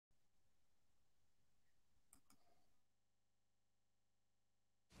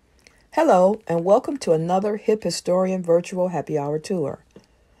Hello, and welcome to another Hip Historian Virtual Happy Hour Tour.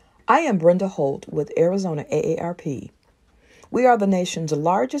 I am Brenda Holt with Arizona AARP. We are the nation's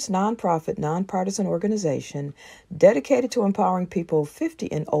largest nonprofit, nonpartisan organization dedicated to empowering people 50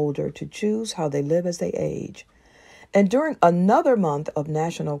 and older to choose how they live as they age. And during another month of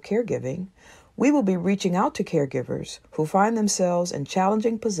National Caregiving, we will be reaching out to caregivers who find themselves in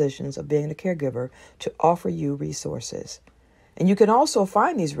challenging positions of being a caregiver to offer you resources. And you can also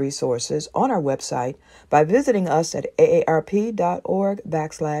find these resources on our website by visiting us at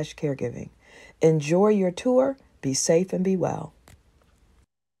aarp.org/caregiving. Enjoy your tour, be safe, and be well.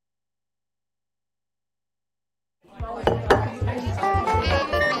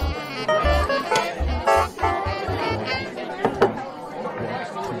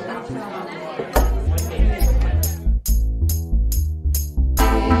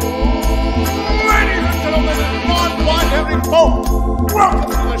 Folks, welcome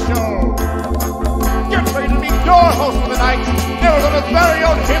to the show. Get ready to meet your host for the night, Arizona's very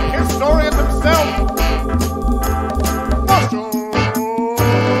own hip historian himself, Marshall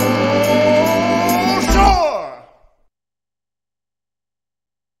Shore.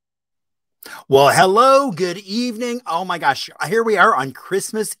 Well, hello, good evening. Oh my gosh, here we are on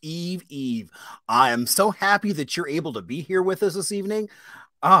Christmas Eve. I am so happy that you're able to be here with us this evening.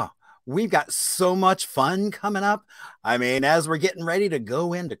 We've got so much fun coming up. I mean, as we're getting ready to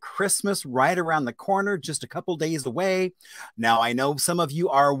go into Christmas right around the corner, just a couple days away. Now, I know some of you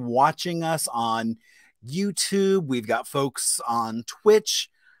are watching us on YouTube. We've got folks on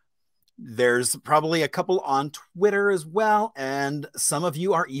Twitch. There's probably a couple on Twitter as well. And some of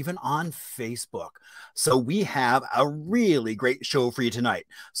you are even on Facebook. So we have a really great show for you tonight.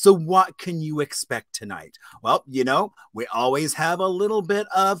 So what can you expect tonight? Well, you know, we always have a little bit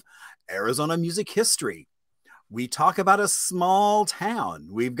of Arizona music history. We talk about a small town.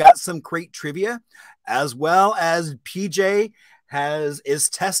 We've got some great trivia, as well as PJ is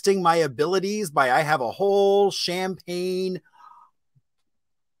testing my abilities by I have a whole champagne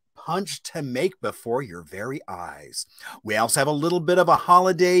punch to make before your very eyes. We also have a little bit of a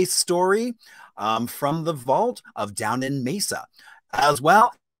holiday story from the vault of down in Mesa, as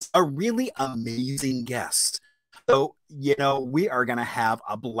well as a really amazing guest. So, you know, we are going to have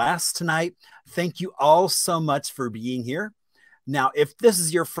a blast tonight. Thank you all so much for being here. Now, if this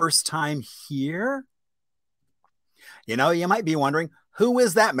is your first time here, you know, you might be wondering, who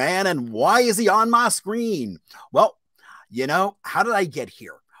is that man and why is he on my screen? Well, you know, how did I get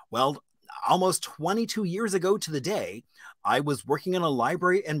here? Well, almost 22 years ago to the day, I was working in a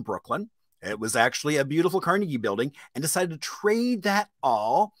library in Brooklyn. It was actually a beautiful Carnegie building, and decided to trade that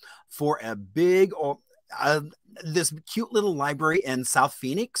all for a big this cute little library in South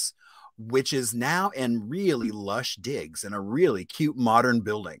Phoenix, which is now in really lush digs in a really cute modern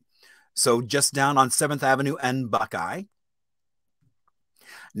building. So just down on 7th Avenue and Buckeye.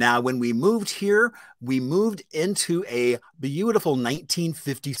 Now, when we moved here, we moved into a beautiful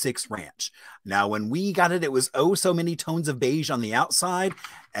 1956 ranch. Now, when we got it, it was oh so many tones of beige on the outside,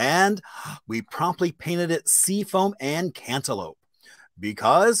 and we promptly painted it seafoam and cantaloupe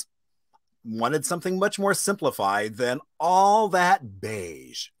because wanted something much more simplified than all that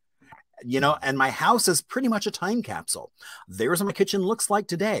beige. You know, and my house is pretty much a time capsule. There's what my kitchen looks like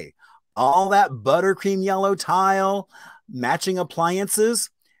today. All that buttercream yellow tile, matching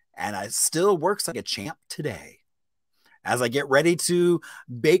appliances, and it still works like a champ today. As I get ready to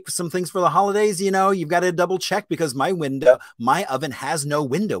bake some things for the holidays, you know, you've got to double check because my oven has no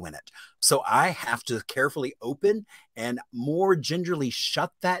window in it. So I have to carefully open and more gingerly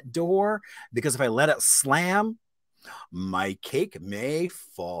shut that door, because if I let it slam, my cake may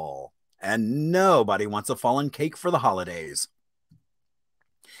fall. And nobody wants a fallen cake for the holidays.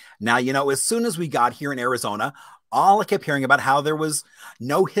 Now, you know, as soon as we got here in Arizona, all I kept hearing about how there was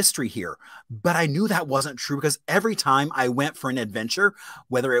no history here. But I knew that wasn't true, because every time I went for an adventure,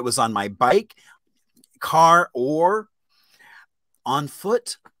 whether it was on my bike, car, or on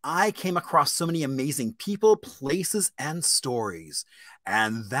foot, I came across so many amazing people, places, and stories.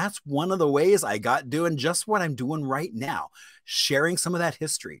 And that's one of the ways I got doing just what I'm doing right now, sharing some of that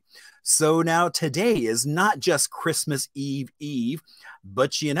history. So now today is not just Christmas Eve,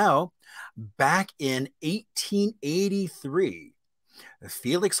 but you know, back in 1883,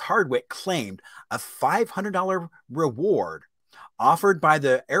 Felix Hardwick claimed a $500 reward offered by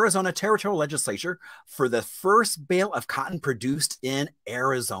the Arizona Territorial Legislature for the first bale of cotton produced in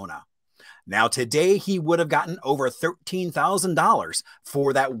Arizona. Now, today he would have gotten over $13,000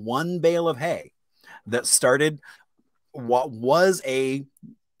 for that one bale of hay that started what was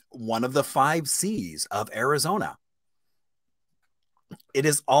one of the 5 C's of Arizona. It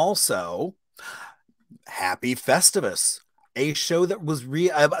is also Happy Festivus, a show that was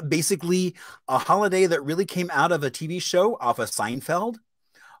basically a holiday that really came out of a TV show off of Seinfeld,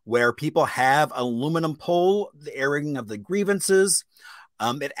 where people have aluminum pole, the airing of the grievances.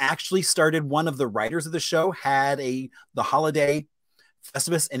 It actually started, one of the writers of the show had the holiday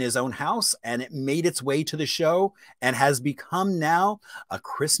Festivus in his own house, and it made its way to the show and has become now a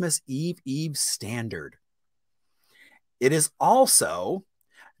Christmas Eve standard. It is also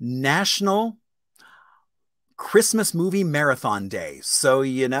National Christmas Movie Marathon Day. So,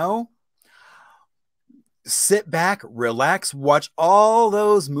 sit back, relax, watch all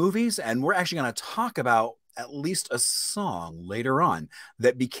those movies, and we're actually going to talk about at least a song later on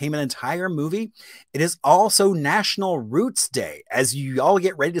that became an entire movie. It is also National Roots Day. As you all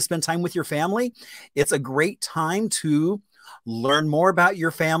get ready to spend time with your family, it's a great time to learn more about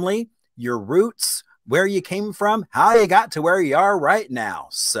your family, your roots, where you came from, how you got to where you are right now.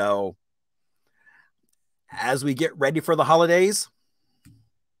 So as we get ready for the holidays,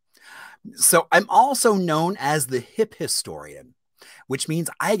 so I'm also known as the hip historian, which means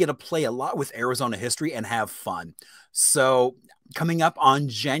I get to play a lot with Arizona history and have fun. So coming up on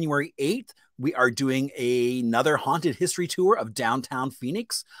January 8th, we are doing another haunted history tour of downtown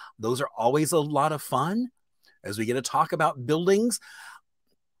Phoenix. Those are always a lot of fun as we get to talk about buildings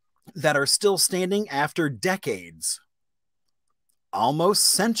that are still standing after decades, almost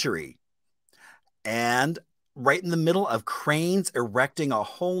century, and right in the middle of cranes erecting a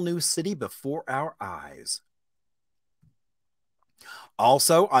whole new city before our eyes.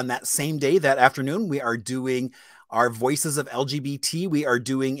 Also, on that same day, that afternoon, we are doing our Voices of LGBT. We are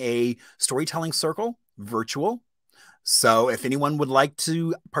doing a storytelling circle, virtual. So if anyone would like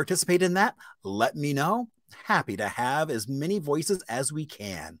to participate in that, let me know. Happy to have as many voices as we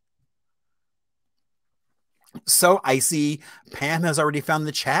can. So I see Pam has already found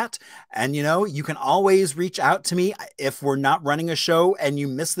the chat, and you can always reach out to me if we're not running a show and you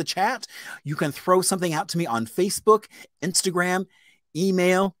miss the chat. You can throw something out to me on Facebook, Instagram,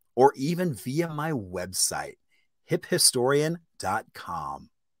 email, or even via my website, hiphistorian.com.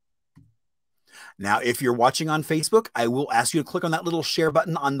 Now, if you're watching on Facebook, I will ask you to click on that little share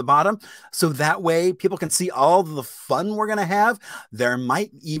button on the bottom, so that way people can see all the fun we're going to have. There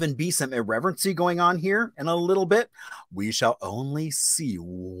might even be some irreverency going on here in a little bit. We shall only see.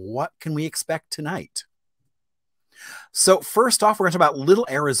 What can we expect tonight? So first off, we're going to talk about Little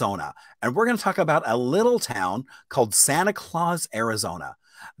Arizona, and we're going to talk about a little town called Santa Claus, Arizona,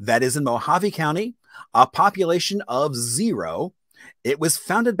 that is in Mojave County, a population of 0. It was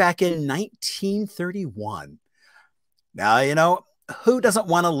founded back in 1931. Now, who doesn't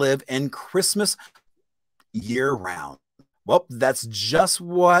want to live in Christmas year-round? Well, that's just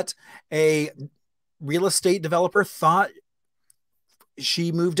what a real estate developer thought.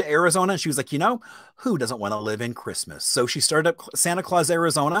 She moved to Arizona, and she was like, who doesn't want to live in Christmas? So she started up Santa Claus,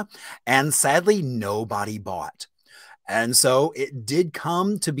 Arizona, and sadly, nobody bought. And so it did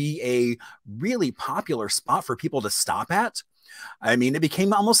come to be a really popular spot for people to stop at. I mean, it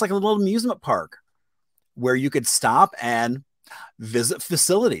became almost like a little amusement park where you could stop and visit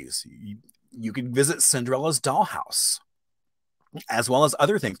facilities. You could visit Cinderella's dollhouse, as well as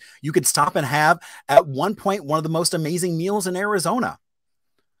other things. You could stop and have, at one point, one of the most amazing meals in Arizona.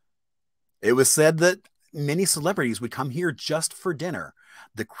 It was said that many celebrities would come here just for dinner.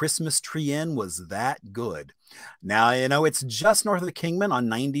 The Christmas Tree Inn was that good. Now, it's just north of the Kingman on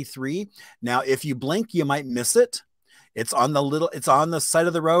 93. Now, if you blink, you might miss it. It's on the side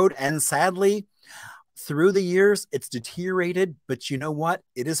of the road, and sadly, through the years, it's deteriorated, but you know what?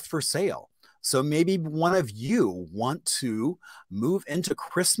 It is for sale. So maybe one of you want to move into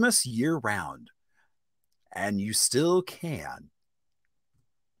Christmas year-round, and you still can.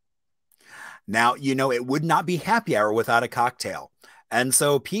 Now, it would not be happy hour without a cocktail. And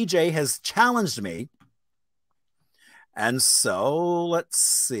so PJ has challenged me. And so let's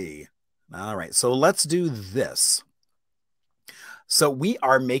see. All right, so let's do this. So we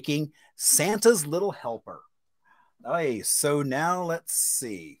are making Santa's Little Helper. Okay, so now let's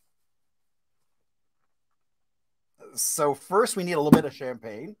see. So first we need a little bit of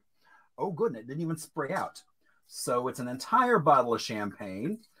champagne. Oh, goodness, it didn't even spray out. So it's an entire bottle of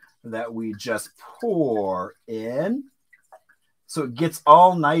champagne that we just pour in. So it gets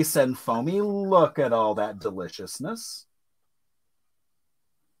all nice and foamy. Look at all that deliciousness.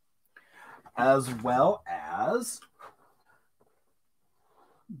 As well as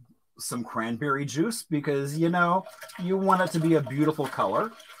some cranberry juice, because you want it to be a beautiful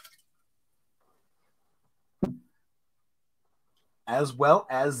color, as well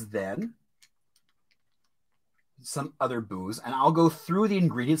as then some other booze, and I'll go through the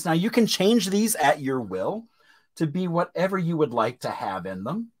ingredients. Now, you can change these at your will to be whatever you would like to have in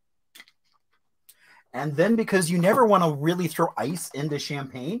them. And then, because you never want to really throw ice into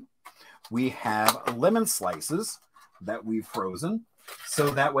champagne, we have lemon slices that we've frozen. So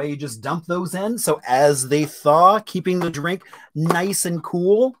that way you just dump those in. So as they thaw, keeping the drink nice and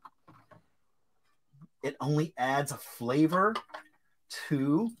cool, it only adds a flavor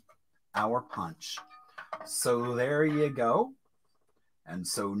to our punch. So there you go. And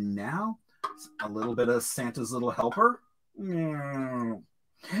so now a little bit of Santa's Little Helper. You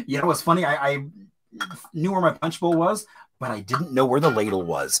know what's funny? I knew where my punch bowl was, but I didn't know where the ladle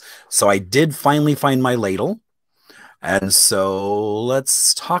was. So I did finally find my ladle. And so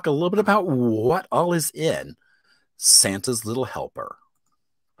let's talk a little bit about what all is in Santa's Little Helper.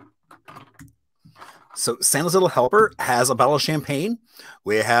 So Santa's Little Helper has a bottle of champagne.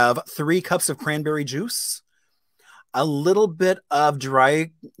 We have 3 cups of cranberry juice, a little bit of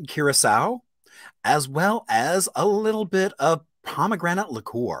dry curacao, as well as a little bit of pomegranate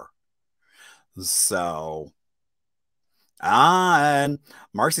liqueur. So, and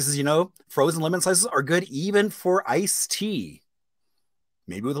Marcy says, you know, frozen lemon slices are good even for iced tea.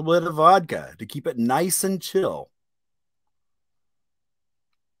 Maybe with a bit of vodka to keep it nice and chill.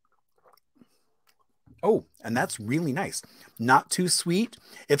 Oh, and that's really nice. Not too sweet.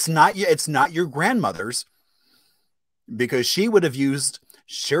 It's not your grandmother's, because she would have used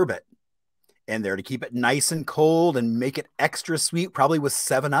sherbet in there to keep it nice and cold and make it extra sweet, probably with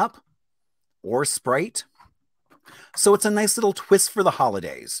 7-Up or Sprite. So it's a nice little twist for the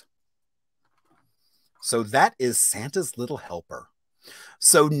holidays. So that is Santa's Little Helper.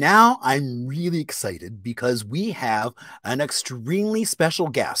 So now I'm really excited because we have an extremely special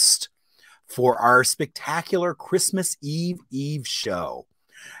guest for our spectacular Christmas Eve show.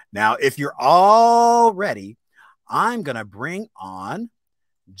 Now, if you're all ready, I'm going to bring on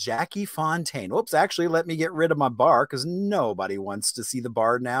Jackie Fontaine. Oops, actually, let me get rid of my bar because nobody wants to see the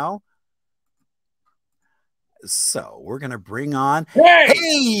bar now. So we're going to bring on...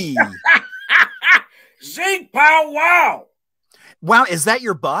 Hey! Zing pow wow! Wow, is that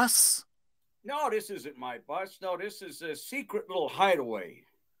your bus? No, this isn't my bus. No, this is a secret little hideaway.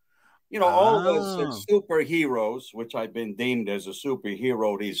 You know, all of us superheroes, which I've been deemed as a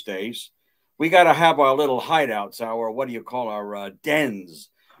superhero these days, we got to have our little hideouts, our, what do you call our dens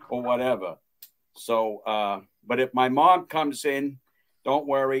or whatever. So, but if my mom comes in, don't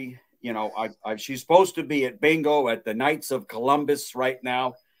worry. You know, she's supposed to be at bingo at the Knights of Columbus right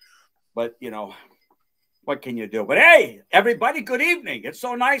now. But, you know, what can you do? But, hey, everybody, good evening. It's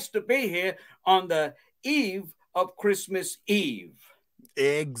so nice to be here on the eve of Christmas Eve.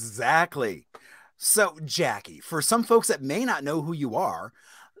 Exactly. So, Jackie, for some folks that may not know who you are,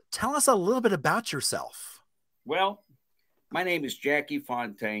 tell us a little bit about yourself. Well, my name is Jackie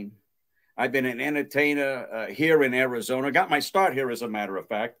Fontaine. I've been an entertainer here in Arizona. Got my start here, as a matter of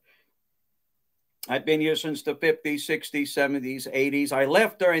fact. I've been here since the 50s, 60s, 70s, 80s. I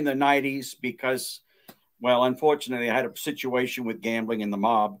left during the 90s because, well, unfortunately, I had a situation with gambling and the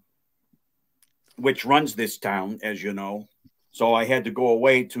mob, which runs this town, as you know. So I had to go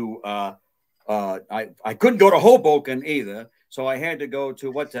away to, I couldn't go to Hoboken either. So I had to go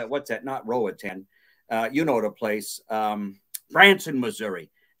to, what's that? Not Roatan. You know the place. Branson, Missouri.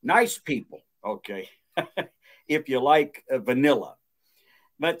 Nice people. Okay. If you like vanilla.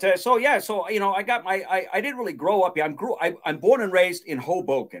 But so, yeah. So, you know, I got I didn't really grow up here. I'm born and raised in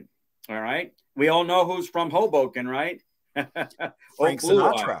Hoboken. All right. We all know who's from Hoboken, right? Frank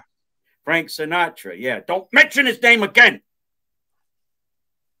Sinatra. Frank Sinatra. Yeah. Don't mention his name again.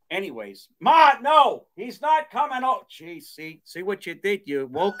 Anyways, Ma, no, he's not coming. Oh, geez, see what you did? You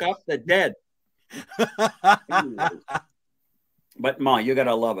woke up the dead. But Ma, you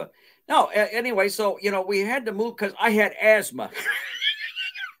gotta love her. No, anyway, so you know we had to move because I had asthma,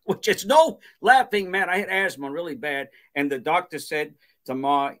 which is no laughing, man. I had asthma really bad, and the doctor said to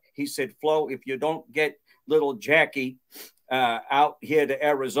Ma, he said, "Flo, if you don't get little Jackie out here to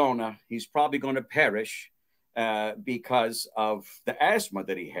Arizona, he's probably going to perish." Because of the asthma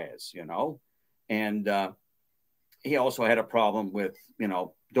that he has, you know, and he also had a problem with, you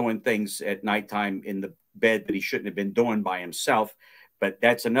know, doing things at nighttime in the bed that he shouldn't have been doing by himself. But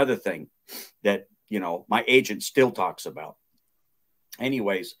that's another thing that, you know, my agent still talks about.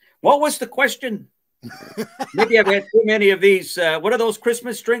 Anyways, what was the question? Maybe I've had too many of these. What are those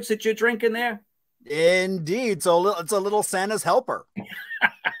Christmas drinks that you're drinking there? Indeed. So it's a little Santa's helper.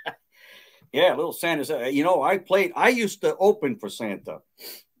 Yeah, little Santa's. You know, I used to open for Santa.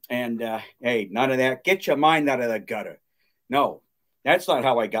 And, hey, none of that. Get your mind out of the gutter. No, That's not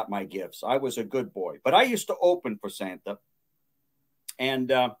how I got my gifts. I was a good boy, but I used to open for Santa, and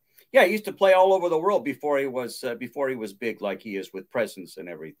yeah, he used to play all over the world before he was big like he is with presents and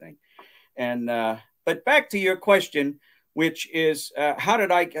everything. And but back to your question, which is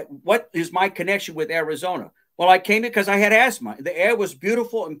what is my connection with Arizona? Well, I came here because I had asthma. The air was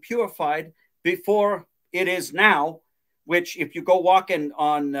beautiful and purified before it is now, which if you go walking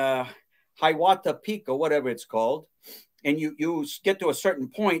on Hiawatha Peak or whatever it's called, and you get to a certain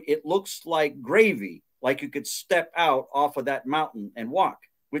point, it looks like gravy, like you could step out off of that mountain and walk,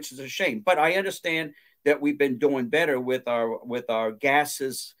 which is a shame. But I understand that we've been doing better with our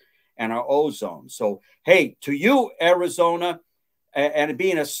gases and our ozone. So, hey, to you, Arizona, and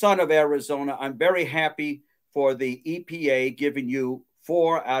being a son of Arizona, I'm very happy for the EPA giving you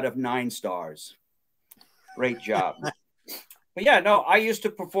 4 out of 9 stars. Great job. But yeah, no, I used to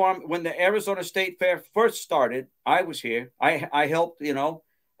perform when the Arizona State Fair first started. I was here. I helped, you know.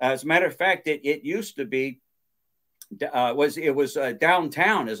 As a matter of fact, it used to be, it was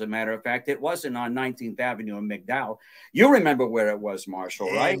downtown, as a matter of fact. It wasn't on 19th Avenue in McDowell. You remember where it was,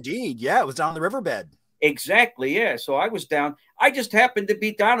 Marshall, right? Indeed. Yeah, it was down the riverbed. Exactly, yeah. So I was down. I just happened to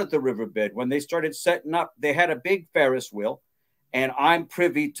be down at the riverbed when they started setting up. They had a big Ferris wheel, and I'm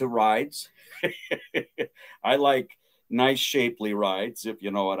privy to rides. I like nice, shapely rides, if you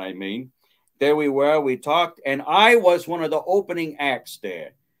know what I mean. There we were. We talked, and I was one of the opening acts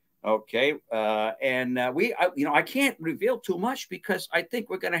there. Okay, I can't reveal too much because I think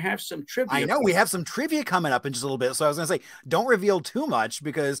we're going to have some trivia. I know we have some trivia coming up in just a little bit, so I was going to say, don't reveal too much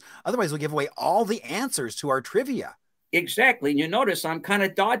because otherwise we'll give away all the answers to our trivia. Exactly, and you notice I'm kind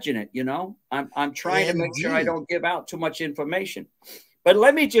of dodging it. You know, I'm trying to make sure I don't give out too much information. But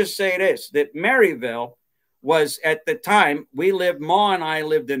let me just say this: that Maryville was at the time Ma and I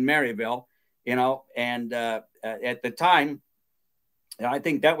lived in Maryville, you know, and at the time. I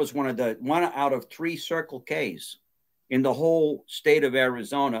think that was one out of 3 Circle Ks in the whole state of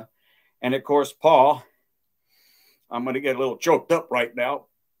Arizona. And of course, Paul, I'm going to get a little choked up right now.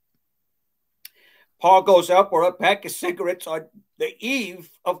 Paul goes out for a pack of cigarettes on the eve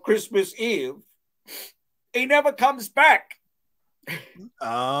of Christmas Eve. He never comes back.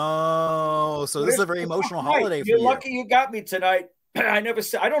 Oh, so this is a very emotional holiday for you. You're lucky you got me tonight. I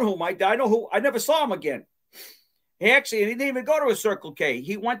don't know who my dad. I never saw him again. He didn't even go to a Circle K.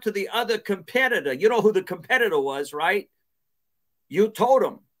 He went to the other competitor. You know who the competitor was, right? You told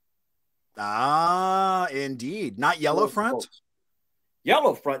him. Ah, indeed. Not Yellowfront?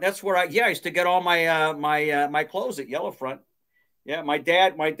 Yellowfront. That's where I used to get all my my clothes at Yellowfront. Yeah, my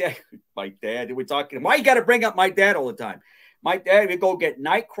dad. We're talking. Why you got to bring up my dad all the time? My dad would go get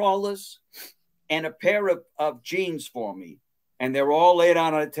night crawlers and a pair of jeans for me. And they were all laid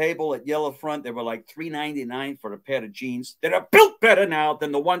out on a table at Yellowfront. They were like $3.99 for a pair of jeans that are built better now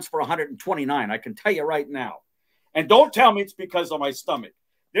than the ones for $129. I can tell you right now. And don't tell me it's because of my stomach.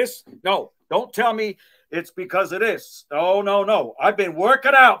 Don't tell me it's because of this. No. I've been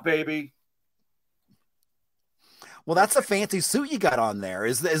working out, baby. Well, that's a fancy suit you got on there.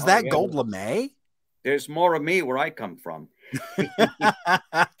 Is that gold lame? There's more of me where I come from.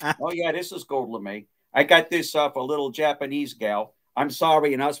 Oh, yeah, this is gold lame. I got this off a little Japanese gal. I'm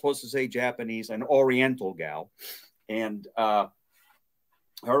sorry, you're not supposed to say Japanese, an Oriental gal. And her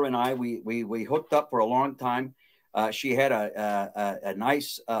and I, we hooked up for a long time. She had a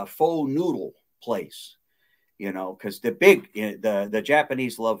nice faux noodle place, you know, because the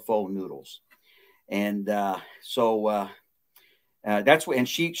Japanese love faux noodles. And so that's what, and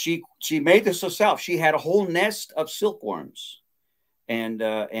she made this herself. She had a whole nest of silkworms.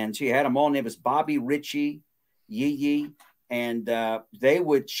 And she had them all. Name was Bobby, Richie, Yee, and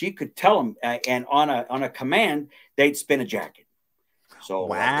she could tell them, and on a command, they'd spin a jacket. So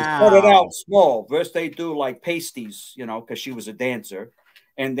wow. It started out small. First they do like pasties, you know, because she was a dancer,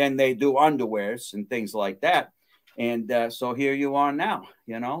 and then they do underwears and things like that. And so here you are now,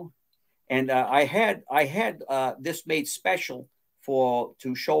 you know. And I had this made special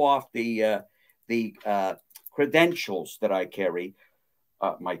to show off the credentials that I carry.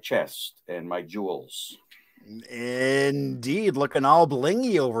 My chest and my jewels. Indeed, looking all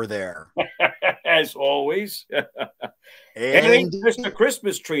blingy over there. As always. And it ain't just a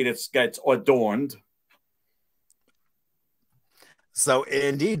Christmas tree that gets adorned. So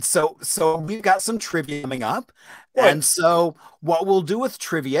indeed. So we've got some trivia coming up. What? And so what we'll do with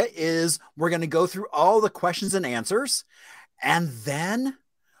trivia is we're going to go through all the questions and answers, and then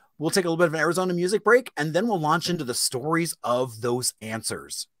we'll take a little bit of an Arizona music break, and then we'll launch into the stories of those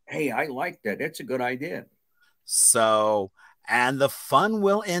answers. Hey, I like that. That's a good idea. So, and the fun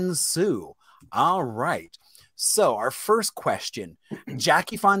will ensue. All right. So our first question,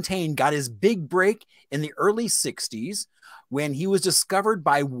 Jackie Fontaine got his big break in the early 60s when he was discovered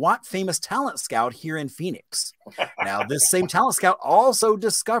by what famous talent scout here in Phoenix? Now, this same talent scout also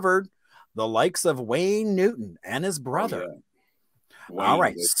discovered the likes of Wayne Newton and his brother. Oh, yeah. All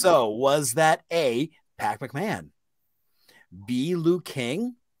right. So was that A, Pat McMahon, B, Lou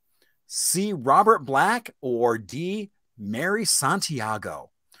King, C, Robert Black, or D, Mary Santiago?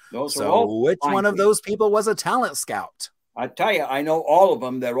 So which one of those people was a talent scout? I tell you, I know all of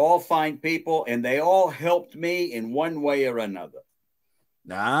them. They're all fine people, and they all helped me in one way or another.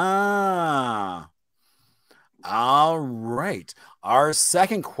 Ah. All right. Our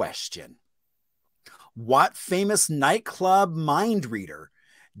second question. What famous nightclub mind reader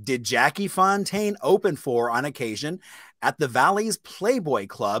did Jackie Fontaine open for on occasion at the Valley's Playboy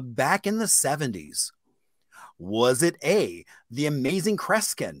Club back in the 70s? Was it A, the Amazing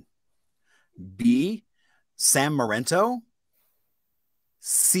Kreskin, B, Sam Marento,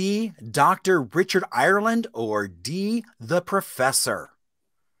 C, Dr. Richard Ireland, or D, the Professor?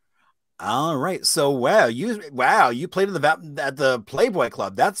 All right. So, you played at the Playboy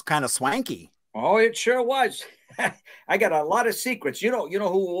Club. That's kind of swanky. Oh, it sure was. I got a lot of secrets. You know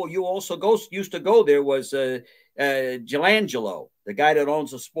who you also used to go there was Gelangelo, the guy that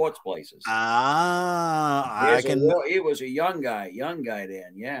owns the sports places. He was a young guy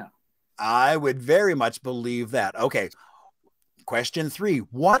then. Yeah. I would very much believe that. Okay. Question 3.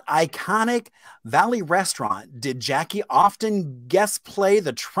 What iconic Valley restaurant did Jackie often guest play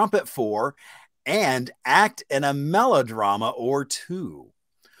the trumpet for and act in a melodrama or two?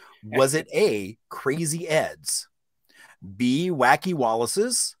 Was it A, Crazy Ed's, B, Wacky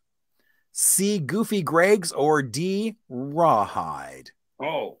Wallace's, C, Goofy Greg's, or D, Rawhide?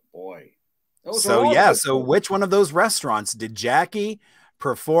 Oh, boy. So which one of those restaurants did Jackie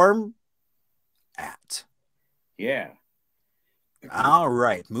perform at? Yeah. All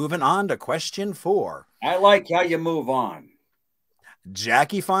right, moving on to question 4. I like how you move on.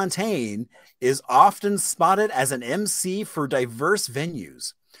 Jackie Fontaine is often spotted as an MC for diverse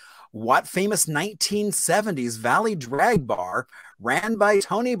venues. What famous 1970s Valley drag bar ran by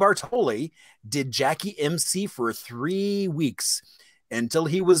Tony Bartoli did Jackie MC for 3 weeks until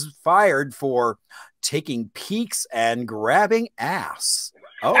he was fired for taking peeks and grabbing ass?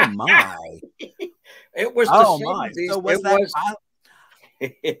 Oh, my. It was the 70s. So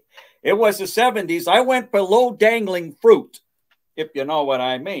it was the 70s. I went below dangling fruit, if you know what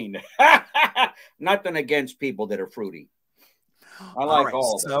I mean. Nothing against people that are fruity. I like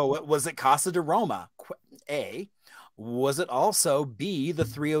all of them. So was it Casa de Roma? A. Was it also B, the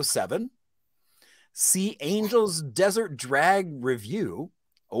 307? C, Angel's Desert Drag Review?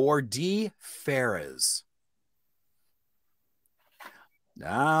 Or D, Ferris?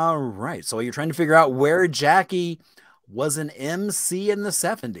 All right. So you're trying to figure out where Jackie was an MC in the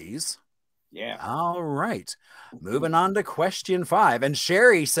 70s. Yeah. All right. Moving on to question 5. And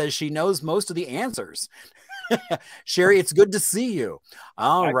Sherry says she knows most of the answers. Sherry, it's good to see you.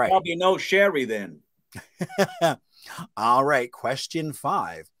 All right. Probably know Sherry then. All right. Question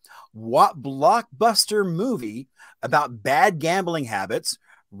 5. What blockbuster movie about bad gambling habits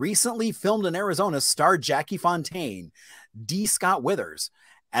recently filmed in Arizona starred Jackie Fontaine, D. Scott Withers,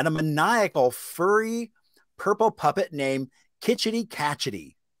 and a maniacal furry purple puppet named Kitchity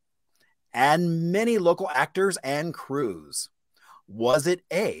Catchity, and many local actors and crews? Was it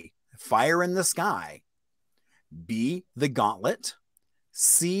A, Fire in the Sky, B, The Gauntlet,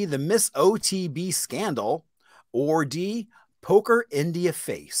 C, the Miss OTB Scandal, or D, Poker India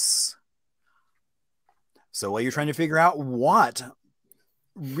Face? So while you're trying to figure out what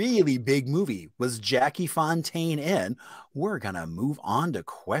really big movie was Jackie Fontaine in, we're going to move on to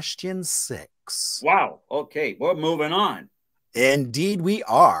question 6. Wow. Okay. We're moving on. Indeed we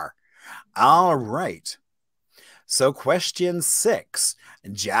are. All right. So question 6.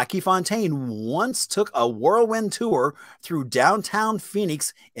 Jackie Fontaine once took a whirlwind tour through downtown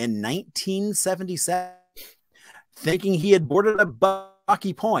Phoenix in 1977, thinking he had boarded a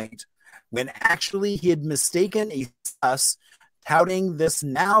Bucky Point, when actually he had mistaken a bus touting this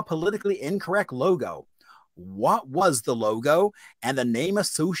now politically incorrect logo. What was the logo and the name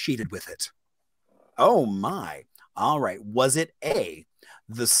associated with it? Oh my. All right. Was it A,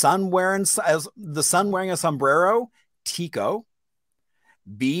 the sun wearing a sombrero, Tico?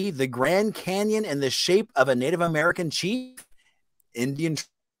 B, the Grand Canyon in the shape of a Native American chief, Indian?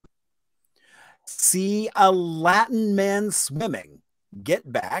 C, a Latin man swimming,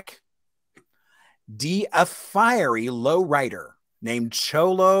 Get Back? D, a fiery low rider named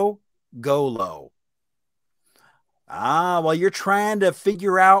Cholo Golo? Well, you're trying to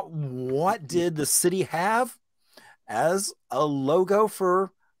figure out what did the city have? as a logo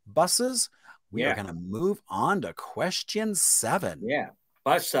for buses, we are Yeah. going to move on to question 7. Yeah.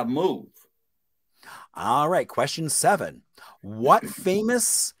 Bus a move. All right, question 7. What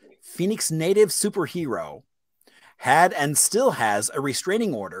famous Phoenix native superhero had and still has a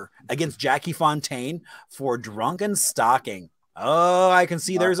restraining order against Jackie Fontaine for drunken stalking? Oh, I can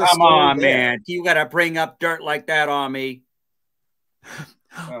see there's a Come story on, there. man. You got to bring up dirt like that on me.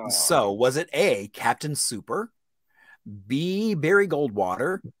 So, was it A, Captain Super, B, Barry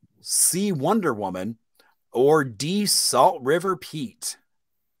Goldwater, C, Wonder Woman, or D, Salt River Pete?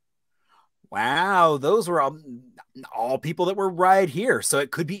 Wow, those were all people that were right here. So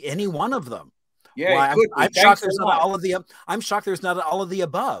it could be any one of them. Yeah, Well, it could be. I'm shocked there's not all of the. I'm shocked there's not all of the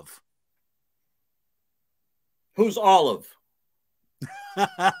above. Who's Olive?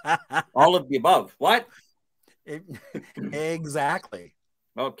 All of the above. What? Exactly.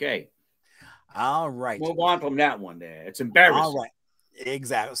 Okay. All right. Move on from that one there. It's embarrassing. All right.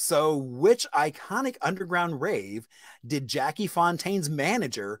 Exactly. So, which iconic underground rave did Jackie Fontaine's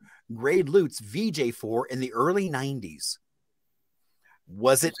manager, Grade Lutz, VJ for in the early 90s?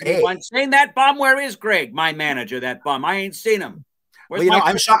 Was it A? Saying that bum? Where is Greg, my manager, that bum? I ain't seen him. Well, you know,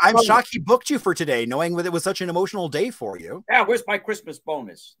 I'm shocked he booked you for today, knowing that it was such an emotional day for you. Yeah, where's my Christmas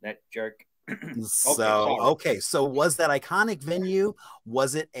bonus? That jerk. Okay, so was that iconic venue?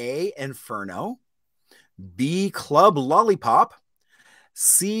 Was it A, Inferno, B, Club Lollipop,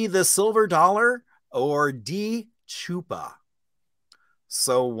 C, the Silver Dollar, or D, Chupa?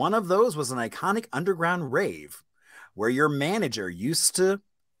 So one of those was an iconic underground rave where your manager used to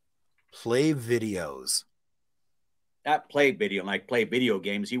play videos. Not play video, like play video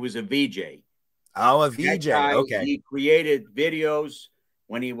games. He was a VJ. Oh, a VJ. Okay. He created videos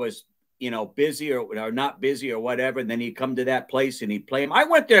when he was, busy or not busy or whatever. And then he'd come to that place and he'd play them. I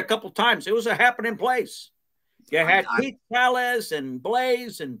went there a couple times. It was a happening place. You had Pete Palace and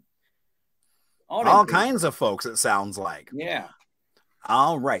Blaze and all kinds of folks, it sounds like. Yeah.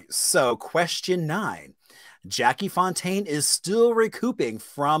 All right. So question 9. Jackie Fontaine is still recouping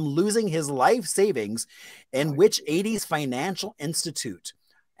from losing his life savings in which 80s financial institute?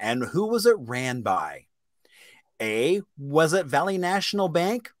 And who was it ran by? A, was it Valley National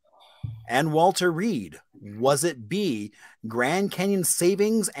Bank and Walter Reed? Was it B, Grand Canyon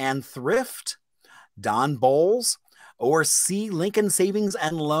Savings and Thrift, Don Bowles? Or C, Lincoln Savings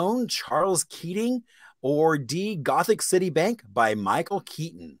and Loan, Charles Keating? Or D, Gothic City Bank by Michael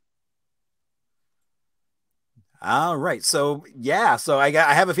Keaton? All right. So, yeah. So I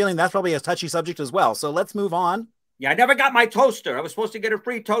have a feeling that's probably a touchy subject as well. So let's move on. Yeah, I never got my toaster. I was supposed to get a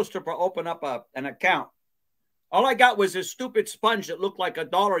free toaster for open up an account. All I got was this stupid sponge that looked like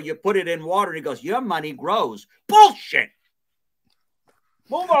 $1. You put it in water and it goes, your money grows. Bullshit.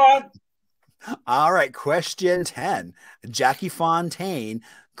 Move on. All right. Question 10. Jackie Fontaine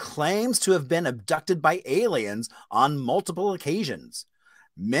claims to have been abducted by aliens on multiple occasions.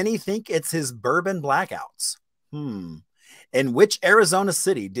 Many think it's his bourbon blackouts. In which Arizona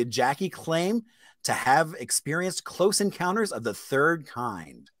city did Jackie claim to have experienced close encounters of the third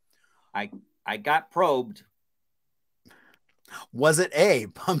kind? I got probed. Was it A,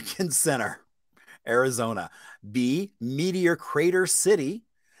 Pumpkin Center, Arizona, B, Meteor Crater City,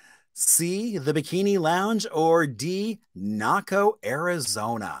 C, the Bikini Lounge, or D, Naco,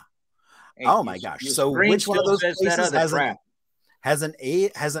 Arizona? Hey, oh my gosh. So which one of those places has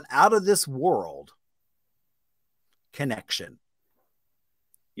an out of this world connection?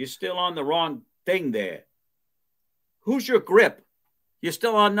 You're still on the wrong thing there. Who's your grip? You're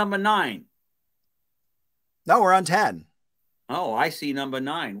still on number 9. No, we're on 10. Oh, I see number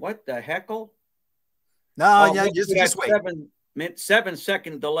 9. What the heckle? No, yeah, just wait.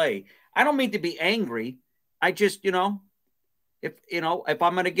 7-second delay. I don't mean to be angry. I just, if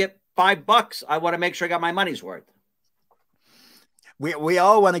I'm going to get $5, I want to make sure I got my money's worth. We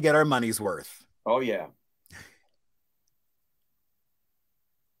all want to get our money's worth. Oh yeah.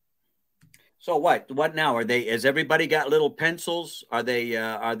 So what now? Has everybody got little pencils? Are they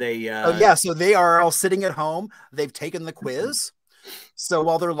oh yeah, so they are all sitting at home. They've taken the quiz. So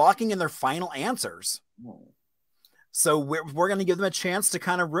while they're locking in their final answers, so we're going to give them a chance to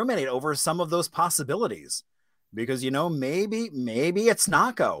kind of ruminate over some of those possibilities, because maybe it's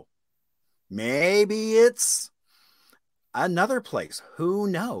Naco. Maybe it's another place. Who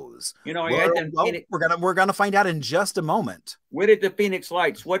knows? We're gonna find out in just a moment. Where did the Phoenix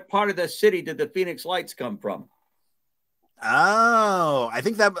Lights? What part of the city did the Phoenix Lights come from? Oh, I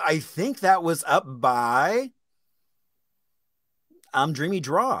think that was up by Dreamy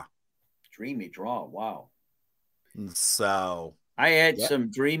Draw. Dreamy Draw. Wow. So I had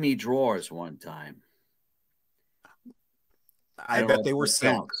some dreamy drawers one time. I I don't know bet if they were that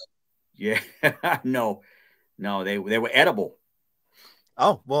silk. counts. Yeah. No, no, they were edible.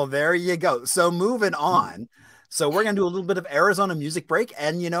 Oh, well, there you go. So moving on. So we're going to do a little bit of Arizona music break.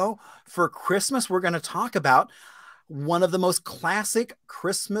 And, for Christmas, we're going to talk about one of the most classic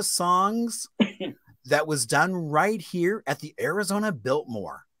Christmas songs that was done right here at the Arizona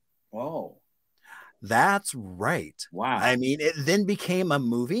Biltmore. Oh, That's right. wow. I mean, it then became a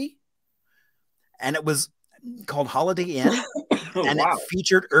movie, and it was called Holiday Inn, and it Wow.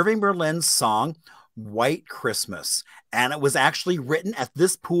 featured Irving Berlin's song White Christmas. And it was actually written at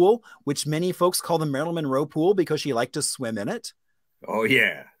this pool, which many folks call the Marilyn Monroe pool because she liked to swim in it. Oh,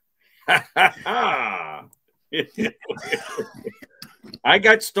 yeah. I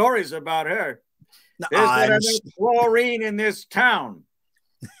got stories about her. There's not enough chlorine in this town.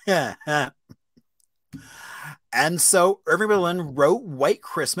 And so Irving Berlin wrote White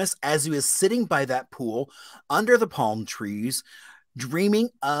Christmas as he was sitting by that pool under the palm trees, dreaming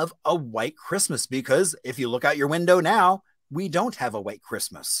of a white Christmas. Because if you look out your window now, we don't have a white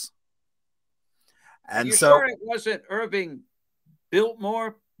Christmas. And you so sure it wasn't Irving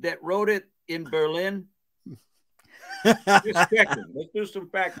Biltmore that wrote it in Berlin? Just checking. Let's do some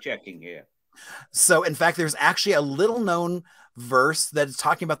fact checking here. So, in fact, there's actually a little known verse that is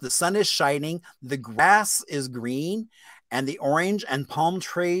talking about the sun is shining, the grass is green, and the orange and palm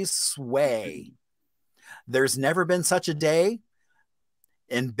trees sway. There's never been such a day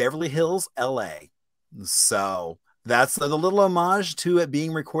in Beverly Hills, LA. So that's the little homage to it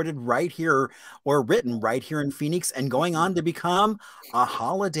being recorded right here or written right here in Phoenix and going on to become a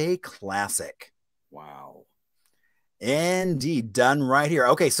holiday classic. Wow. Indeed, done right here.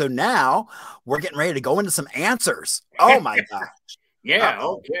 Okay, so now we're getting ready to go into some answers. Oh my gosh. Yeah,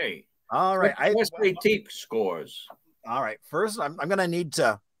 Uh-oh. okay. All right. SAT scores. All right. First, I'm going to need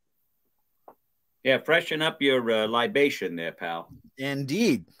to. Yeah, freshen up your libation there, pal.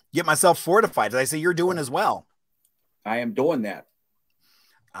 Indeed. Get myself fortified, as I say you're doing as well. I am doing that.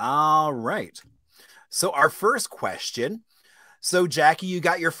 All right. So our first question. So, Jackie, you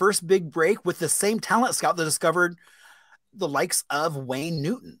got your first big break with the same talent scout that discovered the likes of Wayne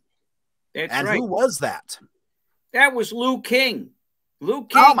Newton. That's and right. Who was that? That was Lou King. Lou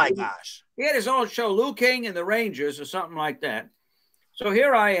King. Oh, my gosh. He had his own show, Lou King and the Rangers or something like that. So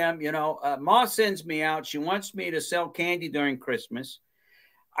here I am, Ma sends me out. She wants me to sell candy during Christmas.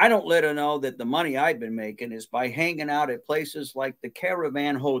 I don't let her know that the money I've been making is by hanging out at places like the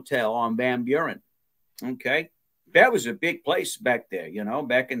Caravan Hotel on Van Buren. Okay. That was a big place back there,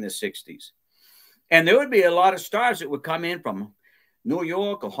 back in the 60s. And there would be a lot of stars that would come in from New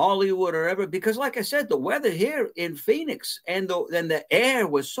York or Hollywood or wherever, because like I said, the weather here in Phoenix and the air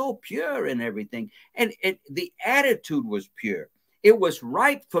was so pure and everything. And the attitude was pure. It was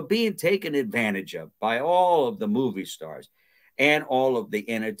ripe for being taken advantage of by all of the movie stars and all of the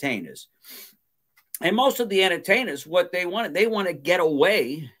entertainers. And most of the entertainers, what they want to get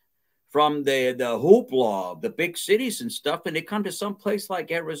away from the hoopla of the big cities and stuff, and they come to some place like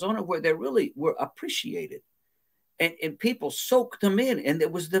Arizona where they really were appreciated, and people soaked them in, and there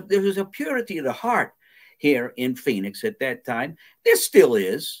was a purity of the heart here in Phoenix at that time. There still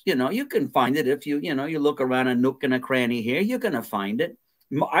is, you can find it if you look around a nook and a cranny here, you're going to find it.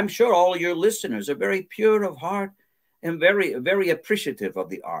 I'm sure all of your listeners are very pure of heart and very, very appreciative of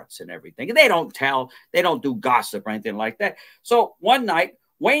the arts and everything. And they don't do gossip or anything like that. So one night,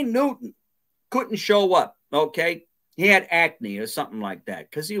 Wayne Newton couldn't show up, okay? He had acne or something like that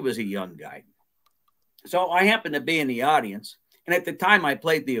because he was a young guy. So I happened to be in the audience, and at the time I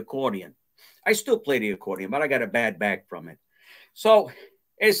played the accordion. I still play the accordion, but I got a bad back from it. So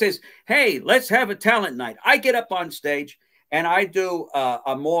it says, hey, let's have a talent night. I get up on stage, and I do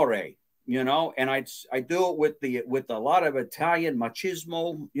Amore, and I do it with a lot of Italian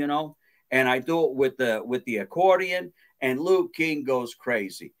machismo, and I do it with the accordion. And Lou King goes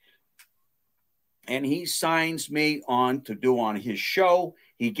crazy. And he signs me on to do on his show.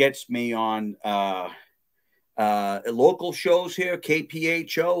 He gets me on local shows here,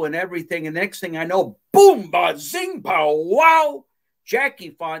 KPHO and everything. And next thing I know, boom, ba, zing, pow, wow.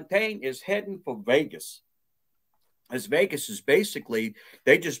 Jackie Fontaine is heading for Vegas. As Vegas is basically,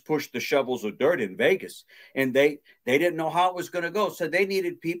 they just pushed the shovels of dirt in Vegas. And they didn't know how it was going to go. So they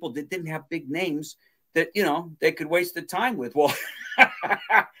needed people that didn't have big names that, they could waste the time with. Well,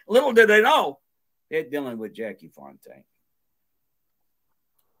 little did they know, they're dealing with Jackie Fontaine.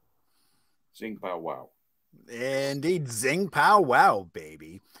 Zing, pow, wow. Indeed. Zing, pow, wow,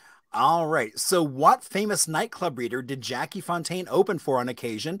 baby. All right. So what famous nightclub reader did Jackie Fontaine open for on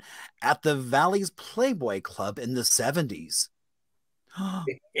occasion at the Valley's Playboy Club in the 70s?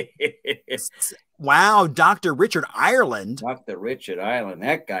 Wow, Dr. Richard Ireland. Dr. Richard Ireland,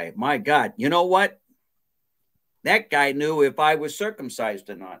 that guy, my God. You know what? That guy knew if I was circumcised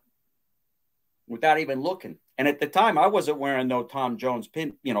or not without even looking. And at the time, I wasn't wearing no Tom Jones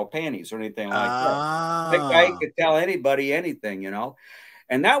panties or anything like that. That guy could tell anybody anything,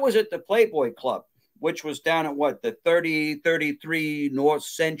 And that was at the Playboy Club, which was down at what, the 3033 North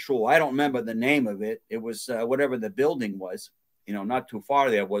Central. I don't remember the name of it. It was whatever the building was. Not too far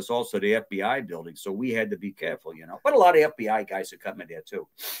there was also the FBI building. So we had to be careful, But a lot of FBI guys are coming there too.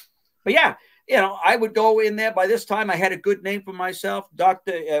 But yeah, I would go in there. By this time, I had a good name for myself.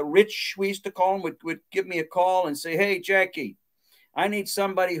 Dr. Rich, we used to call him, would give me a call and say, hey, Jackie, I need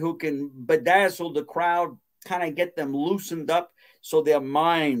somebody who can bedazzle the crowd, kind of get them loosened up so their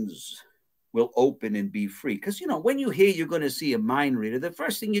minds will open and be free. Because, when you hear you're going to see a mind reader, the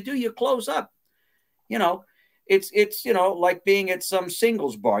first thing you do, you close up. It's like being at some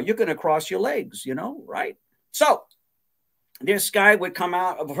singles bar. You're going to cross your legs, right? So this guy would come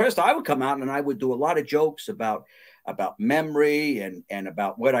out. First, I would come out and I would do a lot of jokes about memory and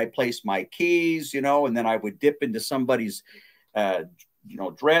about where I placed my keys, and then I would dip into somebody's,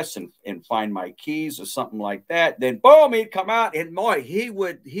 dress and find my keys or something like that. Then boom, he'd come out and boy, he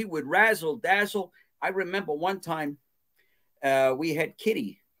would razzle dazzle. I remember one time we had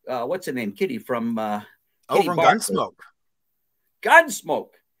Kitty. What's her name? Kitty from from Gunsmoke.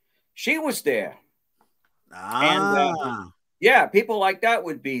 Gunsmoke. She was there. And yeah, people like that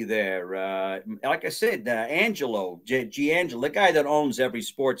would be there. Like I said, Angelo, Giangelo, the guy that owns every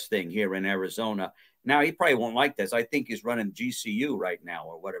sports thing here in Arizona. Now, he probably won't like this. I think he's running GCU right now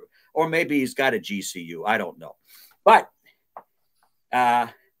or whatever. Or maybe he's got a GCU. I don't know. But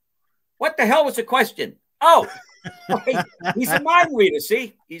what the hell was the question? Oh, he's a mind reader.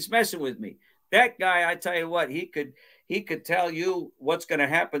 See, he's messing with me. That guy, I tell you what, he could tell you what's going to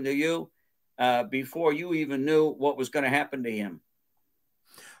happen to you before you even knew what was going to happen to him.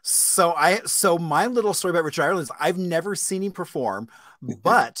 So my little story about Richard Ireland is I've never seen him perform,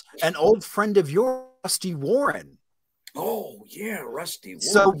 but an old friend of yours, Rusty Warren. Oh yeah, Rusty Warren.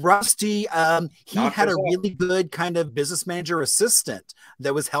 So Rusty, he had a really good kind of business manager assistant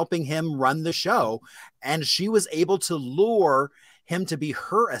that was helping him run the show, and she was able to lure him to be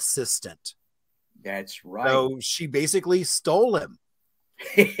her assistant. That's right. So she basically stole him.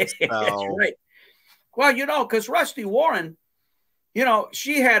 That's right. Well, because Rusty Warren,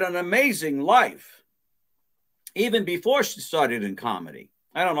 she had an amazing life even before she started in comedy.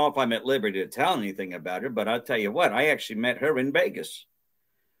 I don't know if I'm at liberty to tell anything about her, but I'll tell you what, I actually met her in Vegas.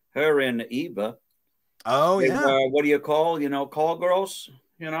 Her and Eva. Oh, yeah. What do you call, call girls?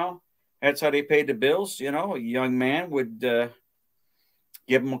 That's how they paid the bills. A young man would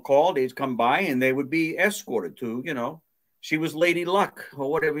give them a call. They'd come by and they would be escorted to, she was Lady Luck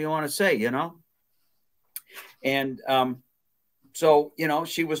or whatever you want to say, And so,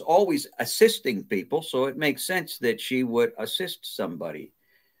 she was always assisting people. So it makes sense that she would assist somebody.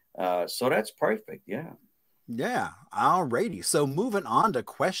 So that's perfect. Yeah. Yeah. All righty. So moving on to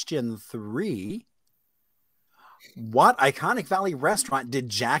question 3. What iconic Valley restaurant did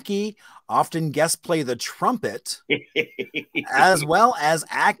Jackie often guest play the trumpet as well as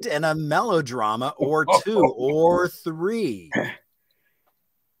act in a melodrama or 2 or 3?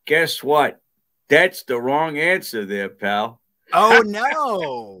 Guess what? That's the wrong answer there, pal. Oh,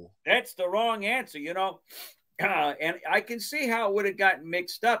 no. That's the wrong answer, and I can see how it would have gotten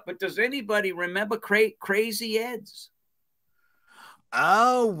mixed up, but does anybody remember Crazy Ed's?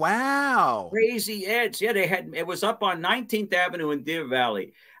 Oh, wow. Crazy Ed's. Yeah, it was up on 19th Avenue in Deer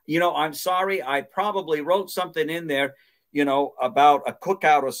Valley. I'm sorry, I probably wrote something in there, about a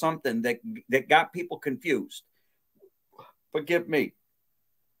cookout or something that got people confused. Forgive me.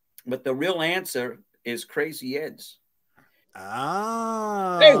 But the real answer is Crazy Ed's.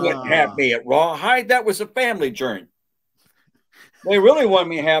 Oh. They wouldn't have me at Rawhide. That was a family journey. They really want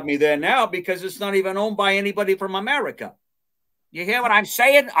me to have me there now because it's not even owned by anybody from America. You hear what I'm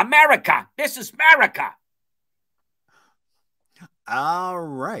saying? America. This is America. All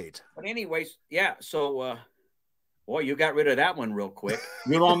right. But anyways, yeah. So, boy, you got rid of that one real quick.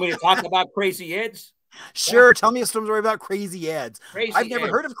 You want me to talk about Crazy Ed's? Sure. Yeah. Tell me a story about Crazy Ed's. I've never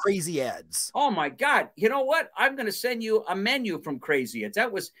Ed's. heard of Crazy Ed's. Oh, my God. You know what? I'm going to send you a menu from Crazy Ed's.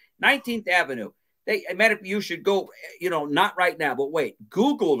 That was 19th Avenue. You should go, not right now, but wait.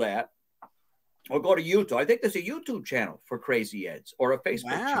 Google that or go to YouTube. I think there's a YouTube channel for Crazy Ed's or a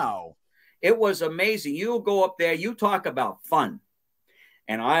Facebook channel. It was amazing. You go up there. You talk about fun.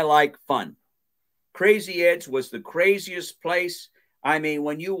 And I like fun. Crazy Ed's was the craziest place I mean,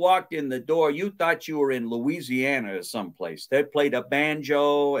 when you walked in the door, you thought you were in Louisiana or someplace. They played a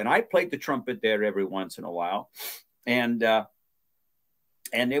banjo, and I played the trumpet there every once in a while, and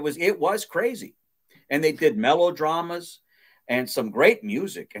it was crazy. And they did melodramas and some great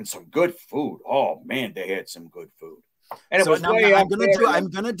music and some good food. Oh man, they had some good food. And it was now way I'm up gonna there. I'm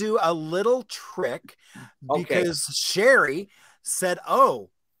gonna do a little trick Okay. because Sherry said, "Oh,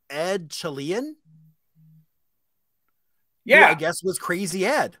 Ed Chilean." Who Yeah, I guess was Crazy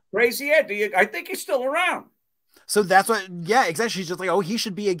Ed. Crazy Ed. I think he's still around. So that's what, yeah, exactly. She's just like, oh, he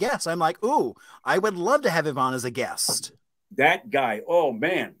should be a guest. I'm like, ooh, I would love to have him on as a guest. That guy, oh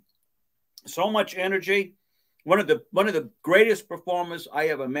man, so much energy. One of the greatest performers I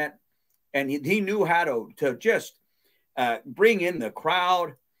ever met, and he knew how to just bring in the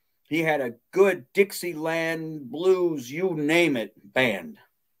crowd. He had a good Dixieland blues, you name it, band.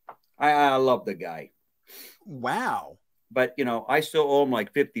 I love the guy. Wow. But you know, I still owe him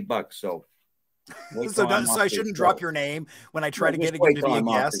like $50. So so I shouldn't drop your name when I try to get him to be a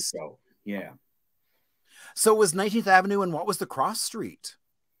guest. Yeah. So it was 19th Avenue, and what was the cross street?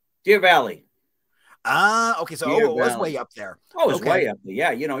 Deer Valley. Okay. So it was way up there. Oh, it was way up there.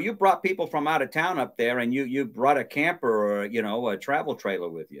 Yeah. You know, you brought people from out of town up there, and you brought a camper or, you know, a travel trailer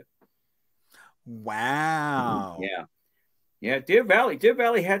with you. Wow. Yeah. Yeah. Deer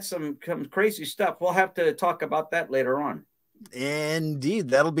Valley had some crazy stuff. We'll have to talk about that later on. Indeed.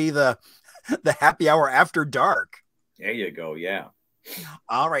 That'll be the happy hour after dark. There you go. Yeah.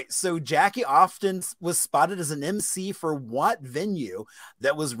 All right. So Jackie often was spotted as an MC for what venue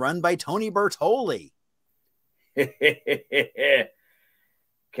that was run by Tony Bertoli?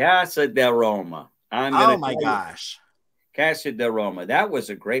 Casa de Roma. Oh my gosh. Casa de Roma. That was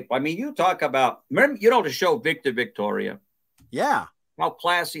a great, I mean, you talk about, remember, you know, the show Victor Victoria? Yeah. How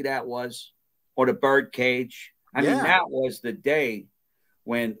classy that was. Or the Birdcage. I mean, that was the day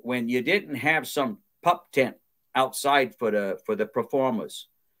when you didn't have some pup tent outside for the performers.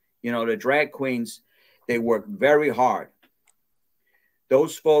 You know, the drag queens, they work very hard.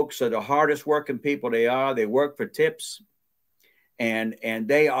 Those folks are the hardest working people they are. They work for tips, and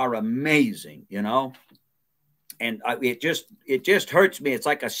they are amazing, you know. And it just hurts me. It's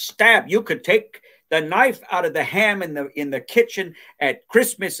like a stab. You could take the knife out of the ham in the kitchen at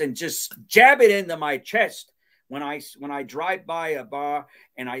Christmas and just jab it into my chest when I drive by a bar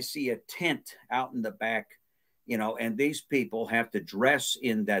and I see a tent out in the back, you know, and these people have to dress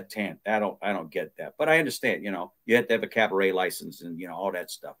in that tent. I don't get that, but I understand, you know, you have to have a cabaret license and, you know, all that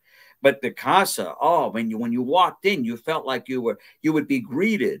stuff. But the casa, oh, when you walked in, you felt like you would be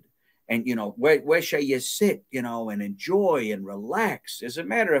greeted. And, you know, where shall you sit, you know, and enjoy and relax? As a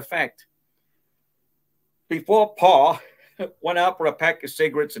matter of fact, before Paul went out for a pack of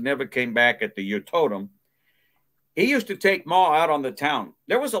cigarettes and never came back at the Utotem, he used to take Ma out on the town.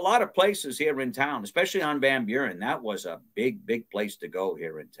 There was a lot of places here in town, especially on Van Buren. That was a big, big place to go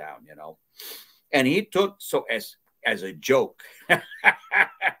here in town, you know. And he took, so as a joke,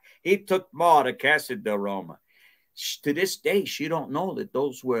 he took Ma to Casa de Roma. To this day, she don't know that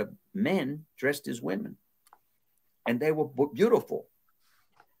those were men dressed as women. And they were beautiful.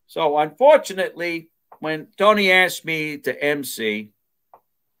 So unfortunately, when Tony asked me to MC,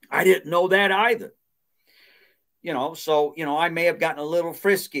 I didn't know that either. You know, so, you know, I may have gotten a little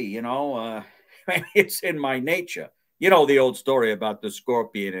frisky, you know, it's in my nature. You know, the old story about the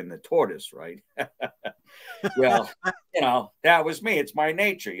scorpion and the tortoise, right? Well, you know, that was me. It's my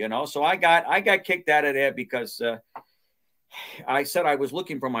nature, you know, so I got kicked out of there because I said I was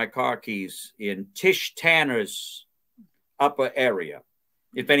looking for my car keys in Tish Tanner's upper area.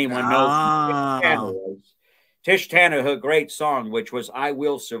 If anyone knows who Tish Tanner was. Tish Tanner, her great song, which was I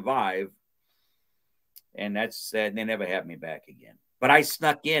Will Survive. And that's, they never had me back again. But I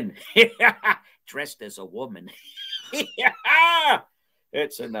snuck in, dressed as a woman.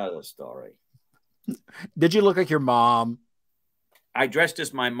 It's another story. Did you look like your mom? I dressed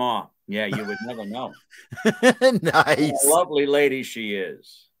as my mom. Yeah, you would never know. Nice. What a lovely lady she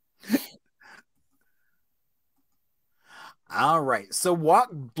is. All right. So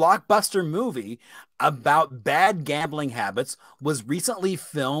what blockbuster movie about bad gambling habits was recently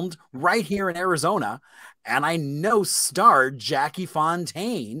filmed right here in Arizona, and I know starred Jackie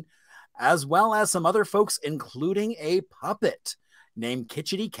Fontaine, as well as some other folks, including a puppet named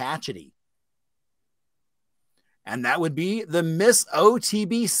Kitchity Catchity. And that would be the Miss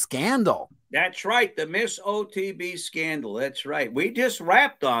OTB scandal. That's right. The Miss OTB scandal. That's right. We just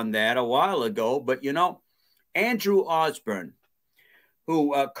wrapped on that a while ago, but you know, Andrew Osborne,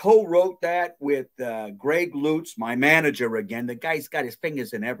 who co-wrote that with Greg Lutz, my manager again. The guy's got his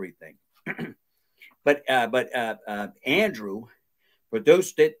fingers in everything. But Andrew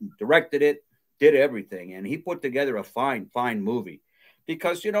produced it, directed it, did everything. And he put together a fine, fine movie.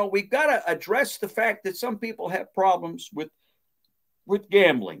 Because, you know, we've got to address the fact that some people have problems with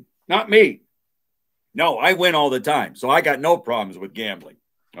gambling. Not me. No, I win all the time. So I got no problems with gambling.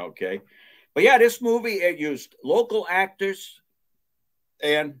 Okay. But yeah, this movie, it used local actors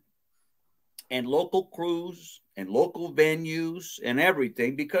and local crews and local venues and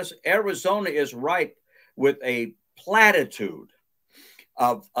everything, because Arizona is ripe with a platitude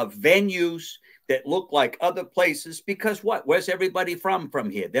of venues that look like other places. Because what? Where's everybody from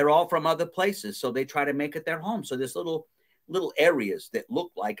here? They're all from other places. So they try to make it their home. So there's little areas that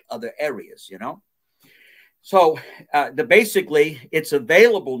look like other areas, you know? So basically, it's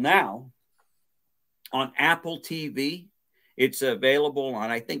available now on Apple TV. It's available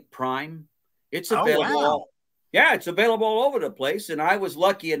on, I think, Prime. It's available. Oh, wow. Yeah, it's available all over the place. And I was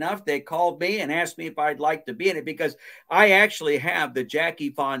lucky enough. They called me and asked me if I'd like to be in it, because I actually have the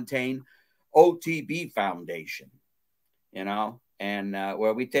Jackie Fontaine OTB Foundation, you know, and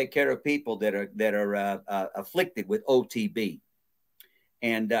where we take care of people that are afflicted with OTB.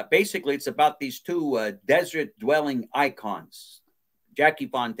 And basically, it's about these two desert-dwelling icons, Jackie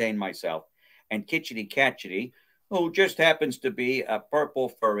Fontaine, myself, and Kitchity Catchity, who just happens to be a purple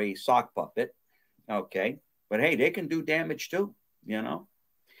furry sock puppet. Okay. But hey, they can do damage too, you know.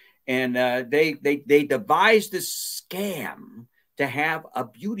 And they devised this scam to have a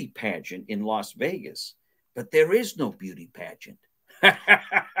beauty pageant in Las Vegas. But there is no beauty pageant.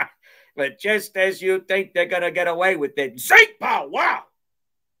 But just as you think they're going to get away with it, zing, pow, wow!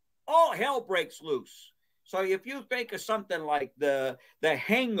 All hell breaks loose. So if you think of something like the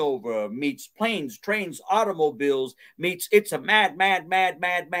Hangover meets Planes, Trains, Automobiles meets It's a Mad, Mad, Mad,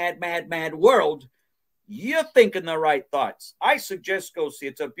 Mad, Mad, Mad, Mad World, you're thinking the right thoughts. I suggest go see it.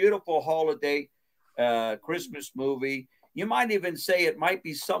 It's a beautiful holiday Christmas movie. You might even say it might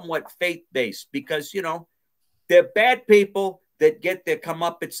be somewhat faith-based, because, you know, they're bad people that get their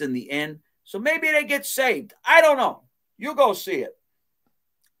comeuppance in the end. So maybe they get saved. I don't know. You go see it.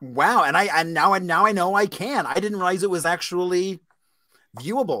 Wow, and now I know I can. I didn't realize it was actually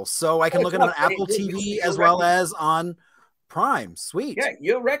viewable, so I can look at it on Apple TV as well as on Prime. Sweet. Yeah,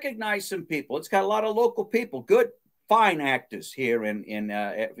 you'll recognize some people. It's got a lot of local people, good, fine actors here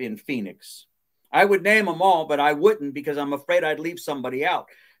in Phoenix. I would name them all, but I wouldn't, because I'm afraid I'd leave somebody out.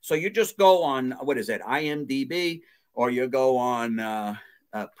 So you just go on, what is it, IMDb, or you go on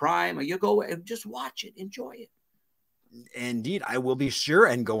Prime, or you go and just watch it, enjoy it. Indeed, I will be sure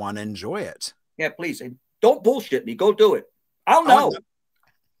and go on and enjoy it. Yeah, please. And don't bullshit me. Go do it. I'll know.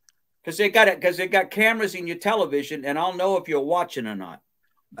 Because they got cameras in your television, and I'll know if you're watching or not.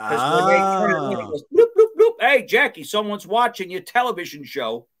 Because when they turn it on, it goes, bloop, bloop, bloop. Hey, Jackie, someone's watching your television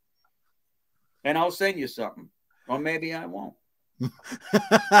show. And I'll send you something. Or maybe I won't.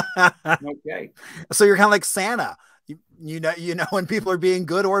 Okay. So you're kind of like Santa. You know when people are being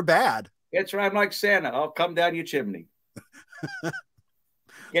good or bad. That's right. I'm like Santa. I'll come down your chimney.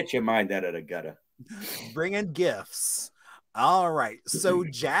 Get your mind out of the gutter. Bring in gifts. All right. So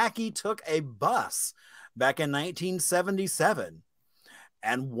Jackie took a bus back in 1977.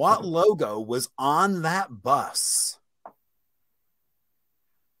 And what logo was on that bus?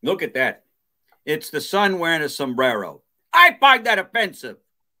 Look at that. It's the sun wearing a sombrero. I find that offensive.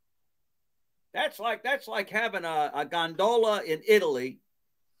 That's like having a gondola in Italy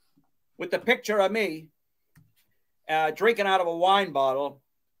with the picture of me drinking out of a wine bottle,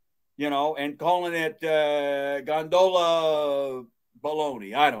 you know, and calling it gondola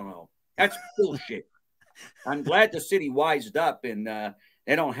baloney. I don't know. That's bullshit. I'm glad the city wised up and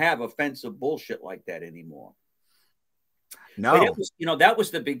they don't have offensive bullshit like that anymore. No, but it was, you know, that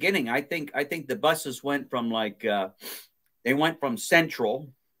was the beginning. I think the buses went from like they went from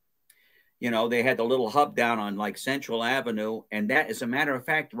Central. You know, they had the little hub down on like Central Avenue. And that, as a matter of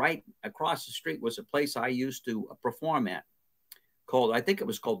fact, right across the street was a place I used to perform at called, I think it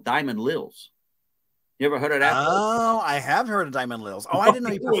was called Diamond Lil's. You ever heard of that? Oh, I have heard of Diamond Lil's. Oh, I didn't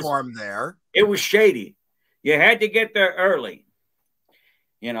know you performed there. It was shady. You had to get there early,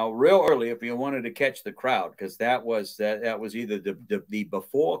 you know, real early if you wanted to catch the crowd, because that was either the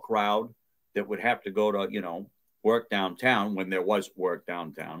before crowd that would have to go to, you know, work downtown when there was work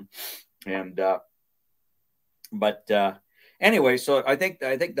downtown. And anyway, so I think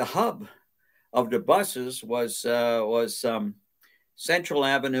the hub of the buses was Central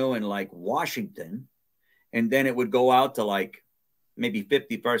Avenue and like Washington, and then it would go out to like maybe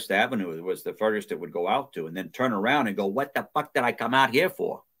 51st Avenue was the furthest it would go out to, and then turn around and go, what the fuck did I come out here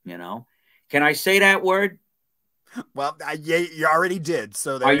for? You know, can I say that word? Well, yeah, you already did.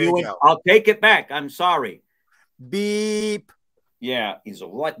 So there you go. I'll take it back. I'm sorry. Beep. Yeah, he's a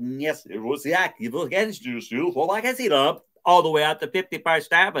what? Yes, it was the active against you. Well, I can see it up all the way out to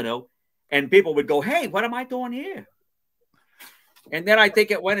 51st Avenue, and people would go, "Hey, what am I doing here?" And then I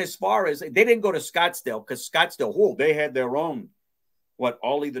think it went as far as they didn't go to Scottsdale because Scottsdale, oh, they had their own what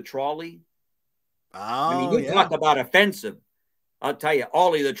Ollie the Trolley. I mean, Oh, you yeah. talk about offensive. I'll tell you,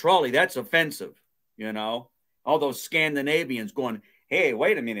 Ollie the Trolley, that's offensive. You know, all those Scandinavians going, hey,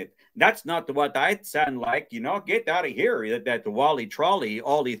 wait a minute. That's not what I sound like. You know, get out of here. That the Wally Trolley,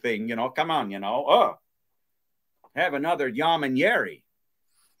 Ollie thing, you know, come on, you know. Oh, have another Yam and Yeri.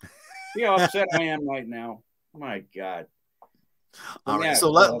 See how upset I am right now. My God. All right.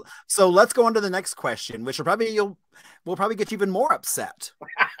 Yeah, So let's go on to the next question, which will probably get you even more upset.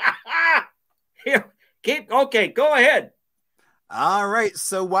 Here, okay, go ahead. All right.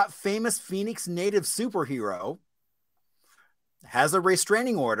 So what famous Phoenix native superhero has a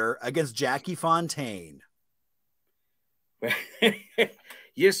restraining order against Jackie Fontaine?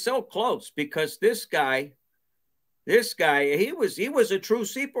 You're so close because this guy, he was a true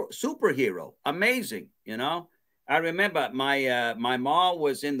superhero. Amazing, you know. I remember my mom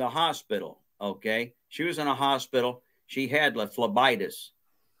was in the hospital. Okay, she was in a hospital. She had phlebitis,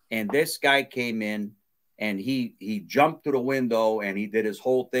 and this guy came in, and he jumped through the window, and he did his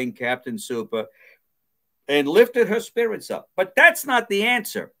whole thing, Captain Super, and lifted her spirits up. But that's not the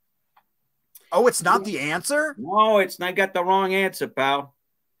answer. Oh, it's not the answer? No, it's not. I got the wrong answer, pal.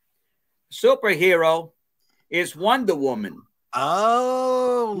 Superhero is Wonder Woman.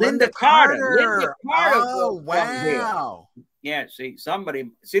 Oh, Linda Carter. Linda Carter. Oh, wow. Yeah, see,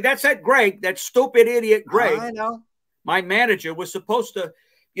 that's that Greg, that stupid idiot Greg. I know. My manager was supposed to,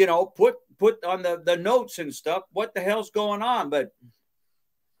 you know, put on the notes and stuff what the hell's going on,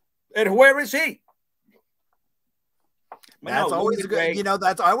 and where is he? That's always good. You know,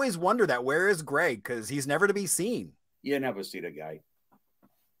 I always wonder that. Where is Greg? Because he's never to be seen. You never see the guy.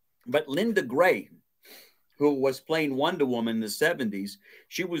 But Linda Gray, who was playing Wonder Woman in the 70s,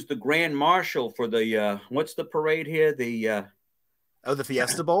 she was the Grand Marshal for the, what's the parade here? The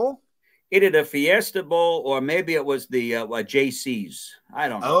Fiesta Bowl? Either the Fiesta Bowl or maybe it was the JC's. I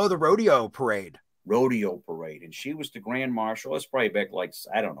don't know. Oh, the rodeo parade. Rodeo parade. And she was the Grand Marshal. It's probably back like,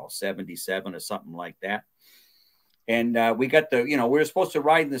 I don't know, 77 or something like that. And we got we were supposed to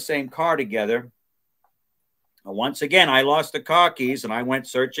ride in the same car together. Once again, I lost the car keys and I went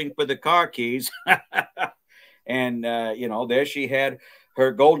searching for the car keys. And, there she had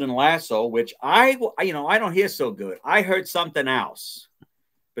her golden lasso, which I don't hear so good. I heard something else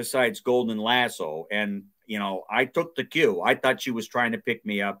besides golden lasso. And, I took the cue. I thought she was trying to pick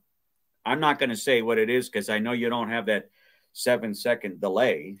me up. I'm not going to say what it is because I know you don't have that 7-second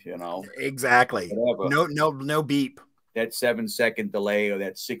delay, Exactly. Whatever. No beep. That 7-second delay or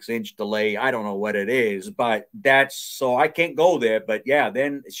that 6-inch delay. I don't know what it is, but so I can't go there. But yeah,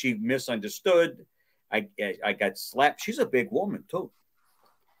 then she misunderstood. I got slapped. She's a big woman too.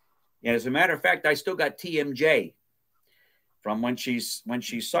 And as a matter of fact, I still got TMJ from when she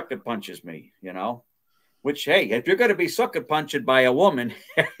sucker punches me, which, hey, if you're going to be sucker punched by a woman,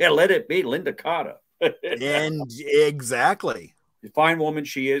 let it be Linda Carter. And exactly. The fine woman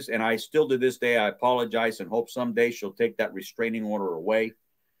she is. And I still to this day, I apologize and hope someday she'll take that restraining order away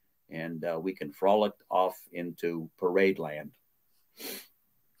and we can frolic off into parade land.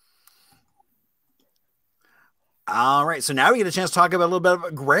 All right. So now we get a chance to talk about a little bit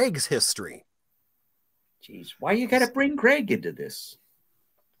of Greg's history. Jeez, why you got to bring Greg into this?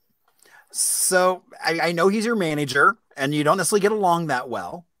 So I know he's your manager and you don't necessarily get along that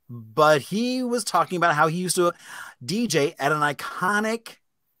well, but he was talking about how he used to DJ at an iconic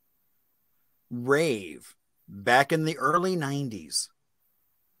rave back in the early 90s.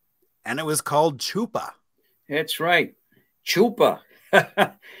 And it was called Chupa. That's right. Chupa.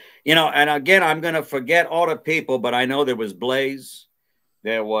 And again, I'm going to forget all the people, but I know there was Blaze.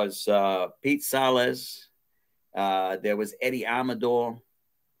 There was Pete Salas. There was Eddie Amador.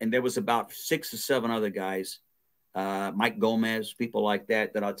 And there was about 6 or 7 other guys. Mike Gomez, people like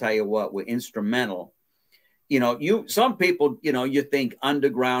that I'll tell you what, were instrumental. Some people, you think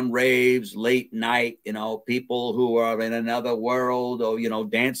underground raves, late night, people who are in another world or,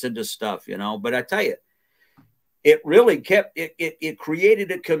 dancing to stuff, but I tell you, it really it created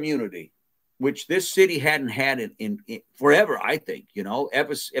a community, which this city hadn't had in forever, I think,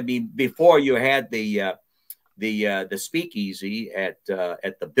 before you had the speakeasy at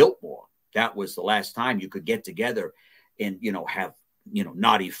the Biltmore. That was the last time you could get together and, have,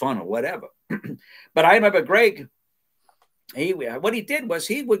 naughty fun or whatever. But I remember Greg, what he did was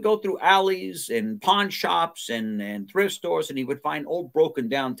he would go through alleys and pawn shops and thrift stores, and he would find old broken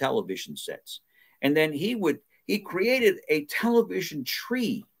down television sets. And then he would he created a television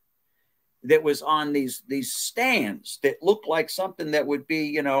tree that was on these stands that looked like something that would be,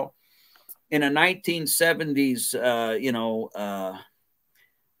 you know, in a 1970s,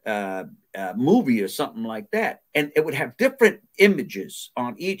 movie or something like that. And it would have different images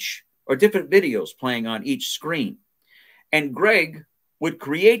on each, or different videos playing on each screen. And Greg would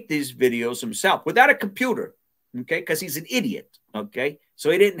create these videos himself without a computer, okay, because he's an idiot, okay?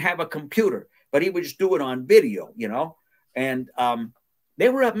 So he didn't have a computer, but he would just do it on video, you know? And they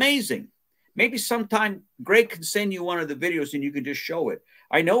were amazing. Maybe sometime Greg can send you one of the videos and you can just show it.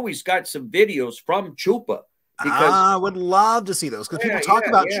 I know he's got some videos from Chupa. Because I would love to see those, because people talk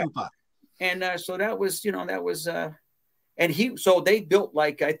about Chupa. And so that was, you know, that was, and so they built,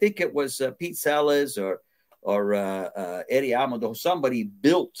 like, I think it was Pete Salas or Eddie Almado, somebody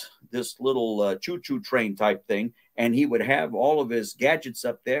built this little choo-choo train type thing, and he would have all of his gadgets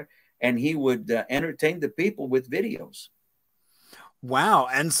up there, and he would entertain the people with videos. Wow.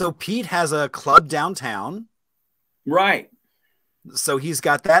 And so Pete has a club downtown. Right. So he's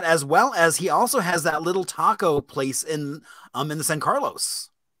got that, as well as he also has that little taco place in the San Carlos.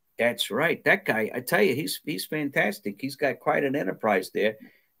 That's right. That guy, I tell you, he's fantastic. He's got quite an enterprise there,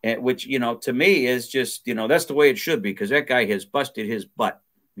 which, you know, to me is just, you know, that's the way it should be, because that guy has busted his butt,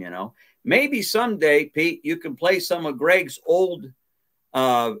 you know. Maybe someday, Pete, you can play some of Greg's old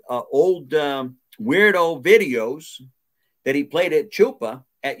weirdo videos that he played at Chupa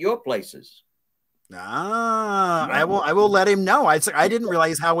at your places. I will let him know. I didn't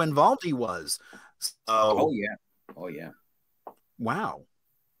realize how involved he was. So, oh yeah. Wow.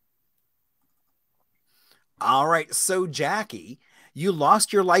 All right. So Jackie, you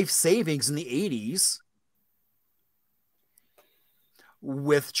lost your life savings in the 80s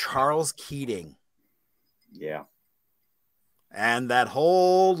with Charles Keating. Yeah. And that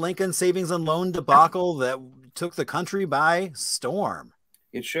whole Lincoln Savings and Loan debacle that took the country by storm.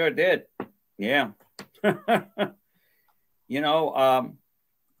 It sure did. Yeah. You know,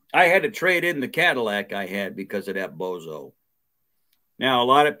 I had to trade in the Cadillac I had because of that bozo. Now, a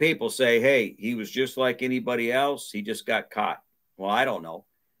lot of people say, hey, he was just like anybody else. He just got caught. Well, I don't know.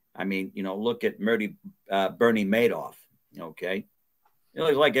 I mean, you know, look at Bernie Madoff. Okay. It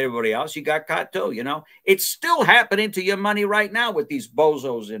was like everybody else. You got caught too, you know. It's still happening to your money right now with these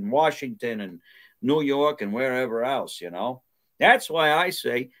bozos in Washington and New York and wherever else, you know. That's why I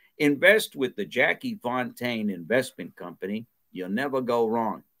say invest with the Jackie Fontaine Investment Company. You'll never go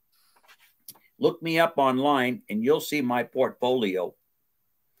wrong. Look me up online and you'll see my portfolio.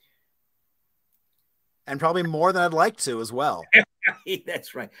 And probably more than I'd like to as well.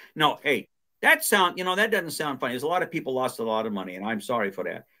 That's right. No, hey, that doesn't sound funny. There's a lot of people lost a lot of money, and I'm sorry for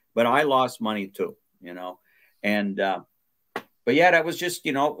that. But I lost money too, you know. And but yeah, that was just,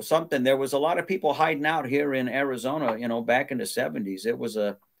 you know, something. There was a lot of people hiding out here in Arizona, you know, back in the 70s. It was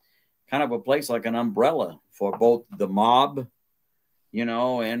a kind of a place like an umbrella for both the mob, you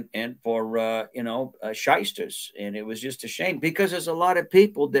know, and for, shysters. And it was just a shame, because there's a lot of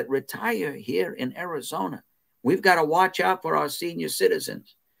people that retire here in Arizona. We've got to watch out for our senior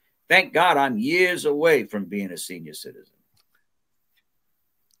citizens. Thank God I'm years away from being a senior citizen.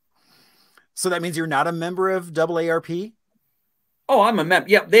 So that means you're not a member of AARP? Oh, I'm a member.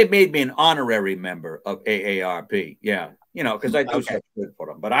 Yeah, they made me an honorary member of AARP. Yeah, you know, because I do such good for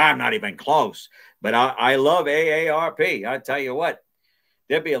them. But I'm not even close. But I love AARP. I tell you what,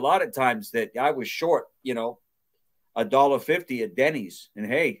 there'd be a lot of times that I was short, you know, $1.50 at Denny's. And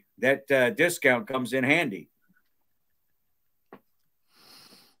hey, that discount comes in handy.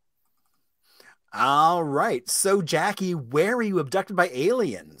 All right. So, Jackie, where were you abducted by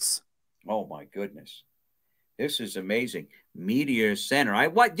aliens? Oh, my goodness. This is amazing. Meteor Center.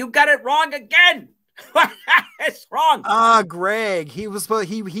 What? You got it wrong again. It's wrong. Greg. He was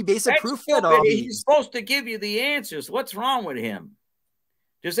he basic proofed it all. He's supposed to give you the answers. What's wrong with him?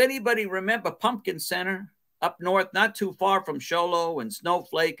 Does anybody remember Pumpkin Center up north, not too far from Sholo and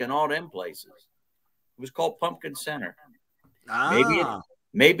Snowflake and all them places? It was called Pumpkin Center.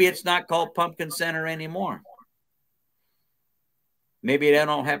 Maybe it's not called Pumpkin Center anymore. Maybe they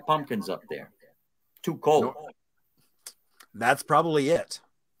don't have pumpkins up there. Too cold. No. That's probably it.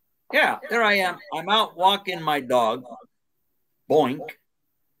 Yeah, there I am. I'm out walking my dog. Boink.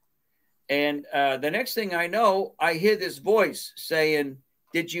 And the next thing I know, I hear this voice saying,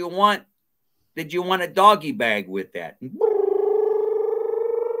 Did you want a doggy bag with that?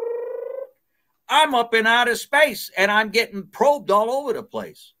 I'm up in outer space and I'm getting probed all over the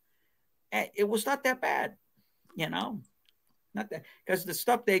place. It was not that bad, you know, not that, because the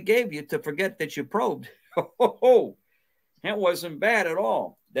stuff they gave you to forget that you probed. That wasn't bad at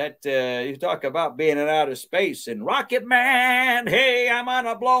all. That you talk about being in outer space and Rocket Man. Hey, I'm on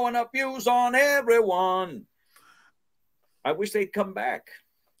a blowing up fuse on everyone. I wish they'd come back.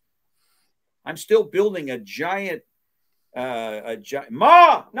 I'm still building a giant.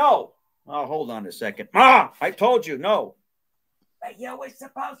 Ma, no. Oh, hold on a second. Ma, I told you no. But you were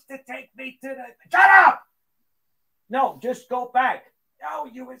supposed to take me to the. Shut up! No, just go back. No,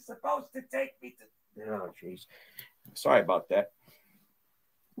 you were supposed to take me to. Oh, jeez. Sorry about that.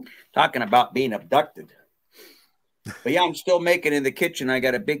 Talking about being abducted. But yeah, I'm still making in the kitchen. I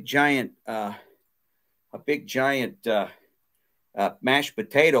got a big giant mashed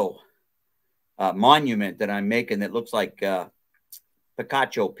potato monument that I'm making that looks like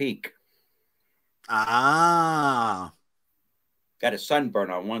Picacho Peak. Ah. Got a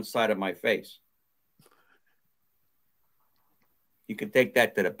sunburn on one side of my face. You can take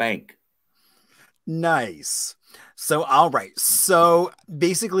that to the bank. Nice. So, all right. So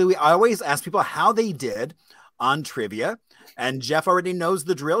basically, I always ask people how they did on trivia. And Jeff already knows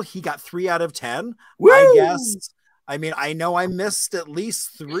the drill. He got 3 out of 10. Woo! I guess. I mean, I know I missed at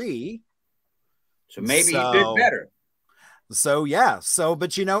least 3. So maybe you did better. So, yeah. So,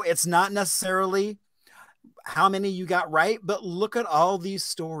 but you know, it's not necessarily how many you got right, but look at all these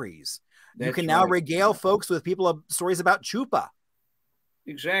stories. That's you can now right. regale folks with stories about Chupa.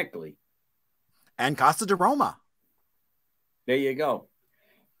 Exactly. And Casa de Roma. There you go.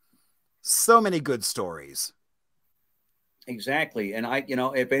 So many good stories. Exactly. And I,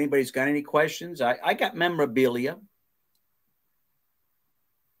 if anybody's got any questions, I got memorabilia.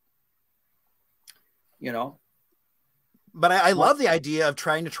 But I love the idea of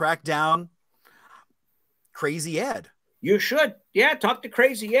trying to track down Crazy Ed. You should. Yeah, talk to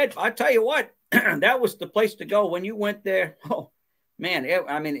Crazy Ed. I'll tell you what, that was the place to go when you went there. Oh, man.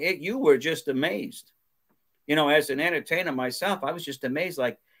 You were just amazed. As an entertainer myself, I was just amazed.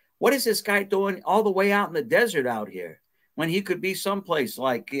 Like, what is this guy doing all the way out in the desert out here when he could be someplace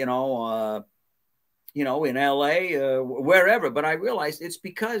like, in LA, wherever. But I realized it's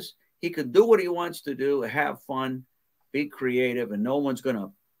because he could do what he wants to do, have fun, be creative, and no one's going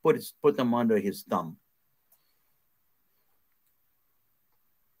to put them under his thumb.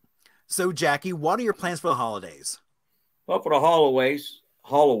 So, Jackie, what are your plans for the holidays? Well, for the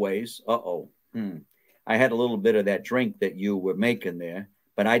holidays, I had a little bit of that drink that you were making there,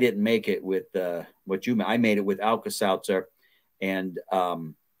 but I didn't make it with what you made. I made it with Alka-Seltzer and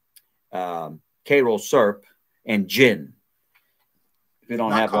Karo syrup and gin. If you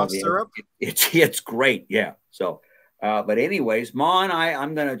don't have all the syrup, it's great. Yeah. So, but anyways, Ma and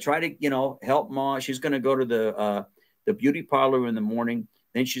I'm going to try to, help Ma. She's going to go to the beauty parlor in the morning.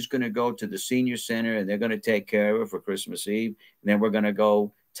 Then she's going to go to the senior center and they're going to take care of her for Christmas Eve. And then we're going to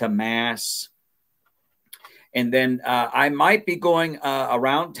go to Mass. And then I might be going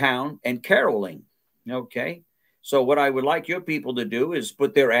around town and caroling. Okay. So what I would like your people to do is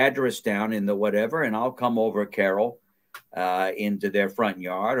put their address down in the whatever, and I'll come over carol into their front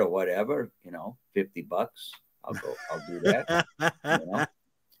yard or whatever, $50. I'll do that.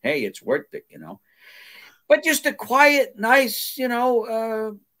 Hey, it's worth it, But just a quiet, nice,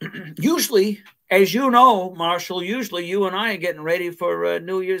 usually, as you know, Marshall, usually you and I are getting ready for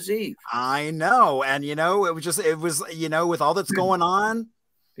New Year's Eve. I know. And, it was, with all that's going on.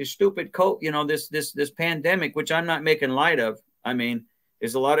 This stupid this pandemic, which I'm not making light of. I mean,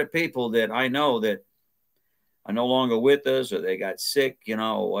 there's a lot of people that I know that are no longer with us or they got sick,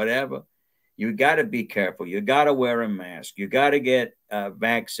 whatever. You got to be careful. You got to wear a mask. You got to get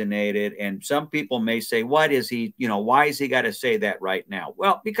vaccinated. And some people may say, what is he, why is he got to say that right now?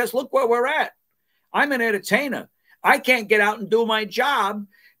 Well, because look where we're at. I'm an entertainer. I can't get out and do my job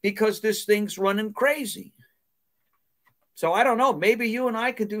because this thing's running crazy. So I don't know. Maybe you and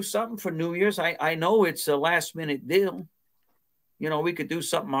I could do something for New Year's. I know it's a last minute deal. We could do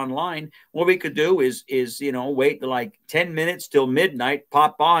something online. What we could do is wait like 10 minutes till midnight,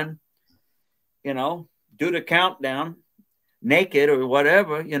 pop on, do the countdown naked or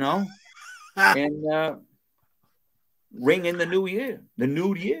whatever, and ring in the new year,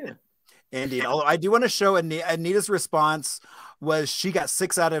 Indeed. Although I do want to show Anita's response was she got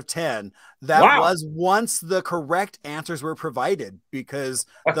 6 out of 10. That was once the correct answers were provided because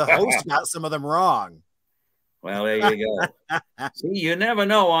the host got some of them wrong. Well, there you go. See, you never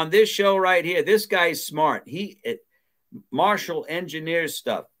know on this show right here. This guy's smart. Marshall engineers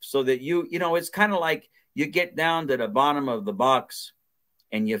stuff so that it's kind of like you get down to the bottom of the box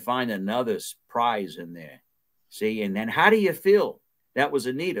and you find another prize in there. See, and then how do you feel? That was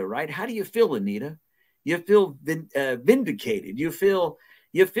Anita, right? How do you feel, Anita? You feel vindicated. You feel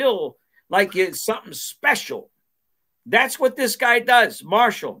like it's something special. That's what this guy does,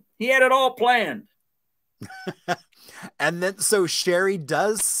 Marshall. He had it all planned. And then, so Sherry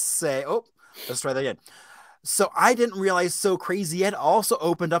does say, oh, let's try that again. So I didn't realize So Crazy Ed also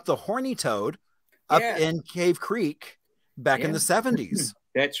opened up the Horny Toad up in Cave Creek back in the 70s.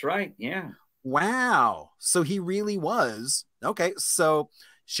 That's right. Yeah. Wow. So he really was. Okay. So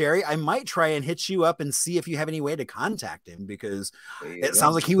Sherry, I might try and hit you up and see if you have any way to contact him, because it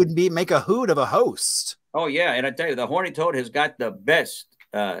sounds like he would make a hoot of a host. Oh yeah. And I tell you, the Horny Toad has got the best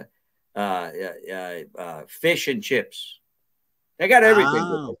fish and chips. They got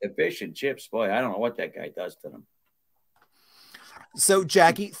everything with the fish and chips. Boy, I don't know what that guy does to them. So,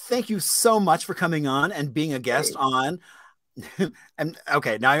 Jackie, thank you so much for coming on and being a guest on. And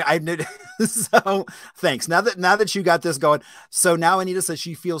okay, now I knew. So, thanks. Now that you got this going, so now Anita says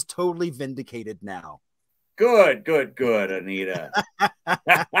she feels totally vindicated now. Good, Anita.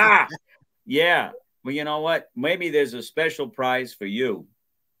 Yeah. Well, you know what? Maybe there's a special prize for you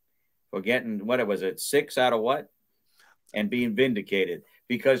for getting, what was it, 6 out of what? And being vindicated,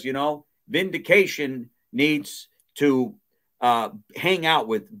 because, you know, vindication needs to hang out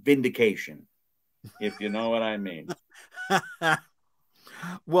with vindication, if you know what I mean.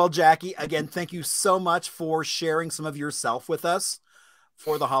 Well, Jackie, again, thank you so much for sharing some of yourself with us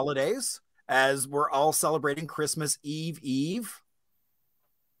for the holidays, as we're all celebrating Christmas Eve.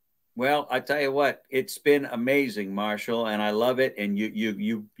 Well, I tell you what, it's been amazing, Marshall, and I love it. And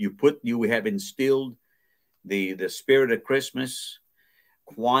you have instilled the spirit of Christmas,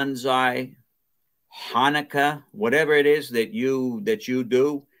 Kwanzaa, Hanukkah, whatever it is that you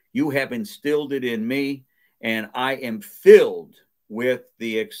do, you have instilled it in me, and I am filled with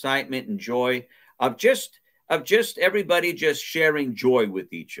the excitement and joy of just everybody just sharing joy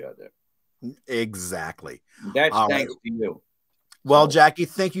with each other. Exactly. That's thanks to you. Well, Jackie,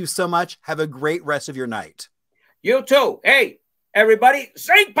 thank you so much. Have a great rest of your night. You too. Hey, everybody,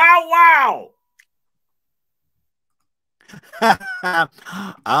 sing pow wow.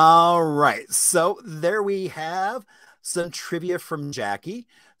 All right. So there we have some trivia from Jackie.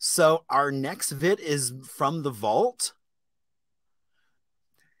 So our next vid is from the vault.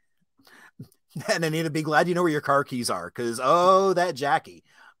 And Anita, be glad you know where your car keys are, because, oh, that Jackie.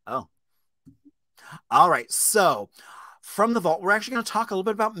 Oh. All right. So from the vault, we're actually going to talk a little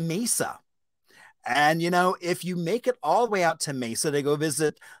bit about Mesa. And, you know, if you make it all the way out to Mesa to go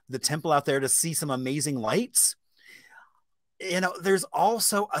visit the temple out there to see some amazing lights, you know, there's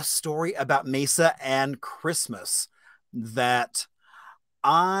also a story about Mesa and Christmas that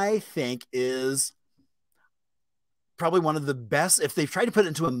I think is probably one of the best. If they've tried to put it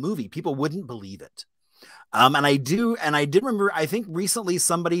into a movie, people wouldn't believe it. And I did remember, I think recently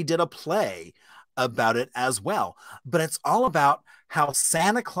somebody did a play about it as well, but it's all about how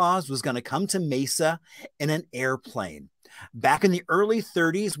Santa Claus was going to come to Mesa in an airplane back in the early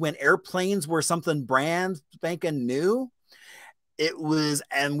 30s, when airplanes were something brand spanking new. It was,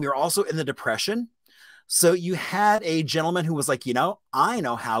 and we were also in the Depression. So you had a gentleman who was like, you know, I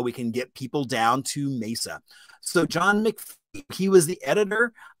know how we can get people down to Mesa. So John McPhee, he was the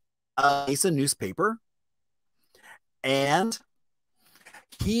editor of Mesa newspaper, and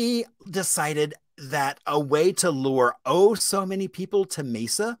he decided that a way to lure so many people to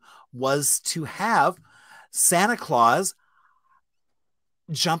Mesa was to have Santa Claus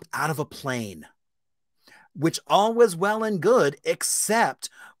jump out of a plane, which all was well and good, except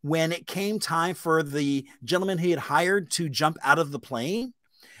when it came time for the gentleman he had hired to jump out of the plane,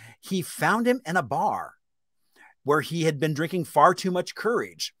 he found him in a bar where he had been drinking far too much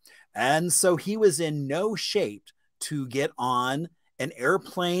courage. And so he was in no shape to get on an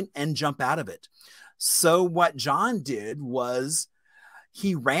airplane and jump out of it. So what John did was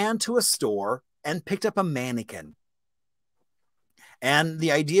he ran to a store and picked up a mannequin. And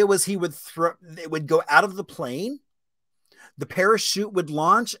the idea was it would go out of the plane, the parachute would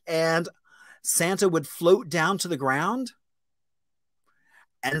launch, and Santa would float down to the ground.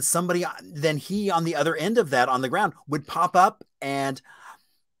 And then he on the other end of that on the ground would pop up, and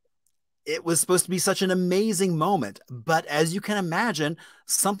it was supposed to be such an amazing moment. But as you can imagine,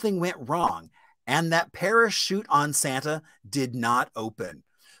 something went wrong, and that parachute on Santa did not open.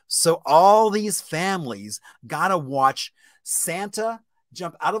 So all these families got to watch Santa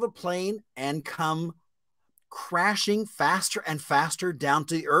jump out of a plane and come crashing faster and faster down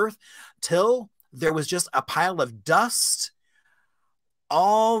to the earth till there was just a pile of dust.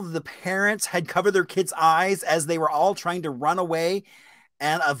 All the parents had covered their kids' eyes as they were all trying to run away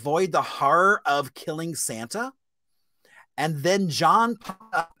and avoid the horror of killing Santa. And then John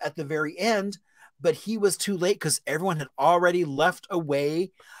popped up at the very end, but he was too late because everyone had already left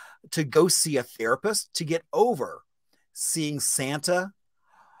away to go see a therapist to get over seeing Santa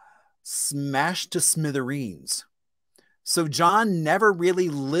smashed to smithereens. So John never really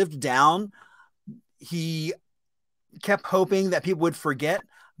lived down. He kept hoping that people would forget,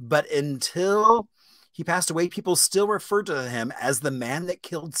 but until he passed away, people still referred to him as the man that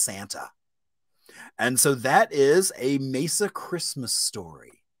killed Santa. And so that is a Mesa Christmas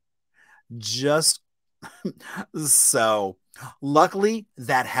story. Just so luckily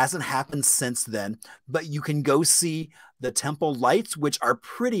that hasn't happened since then, but you can go see the temple lights, which are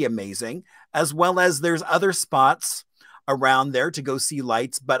pretty amazing, as well as there's other spots around there to go see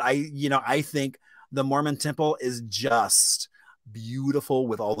lights. But I think the Mormon temple is just beautiful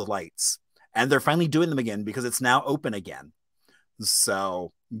with all the lights, and they're finally doing them again because it's now open again.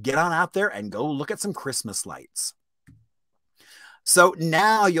 So get on out there and go look at some Christmas lights. So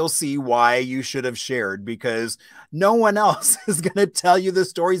now you'll see why you should have shared, because no one else is going to tell you the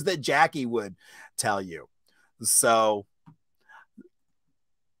stories that Jackie would tell you. So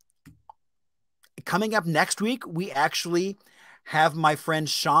coming up next week, we actually have my friend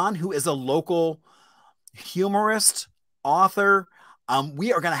Sean, who is a local humorist, author.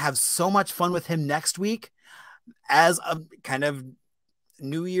 We are going to have so much fun with him next week as a kind of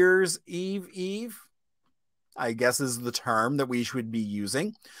New Year's Eve, I guess is the term that we should be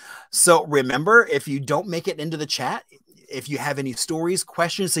using. So remember, if you don't make it into the chat, if you have any stories,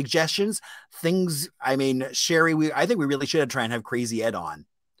 questions, suggestions, things, Sherry, I think we really should try and have Crazy Ed on,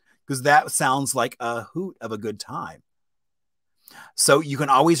 because that sounds like a hoot of a good time. So you can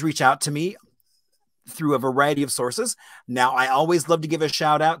always reach out to me through a variety of sources. Now, I always love to give a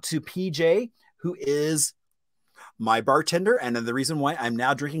shout out to PJ, who is my bartender, and the reason why I'm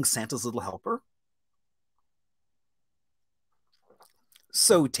now drinking Santa's Little Helper.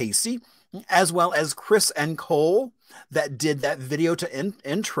 So tasty. As well as Chris and Cole that did that video to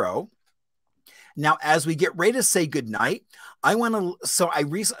intro. Now, as we get ready to say goodnight, I want to,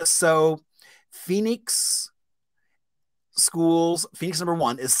 so Phoenix Schools, Phoenix number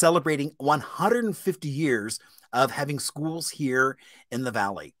 1 is celebrating 150 years of having schools here in the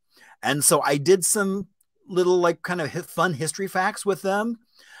Valley. And so I did some little kind of fun history facts with them.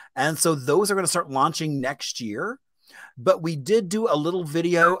 And so those are going to start launching next year. But we did do a little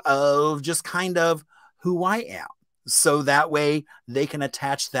video of just kind of who I am. So that way they can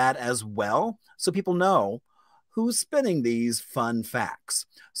attach that as well, so people know who's spinning these fun facts.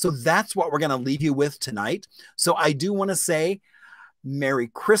 So that's what we're going to leave you with tonight. So I do want to say Merry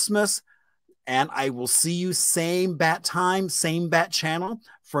Christmas, and I will see you same bat time, same bat channel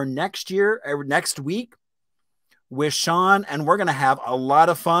for next year, or next week with Sean, and we're going to have a lot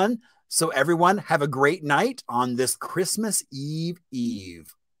of fun. So everyone, have a great night on this Christmas Eve.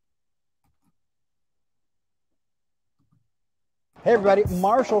 Hey everybody,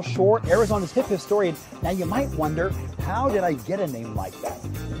 Marshall Shore, Arizona's hip historian. Now you might wonder, how did I get a name like that?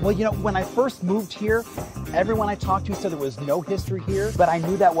 Well, when I first moved here, everyone I talked to said there was no history here, but I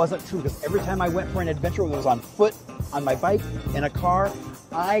knew that wasn't true, because every time I went for an adventure, whether it was on foot, on my bike, in a car,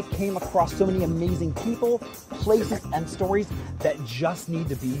 I came across so many amazing people, places, and stories that just need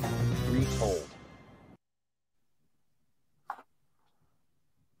to be retold.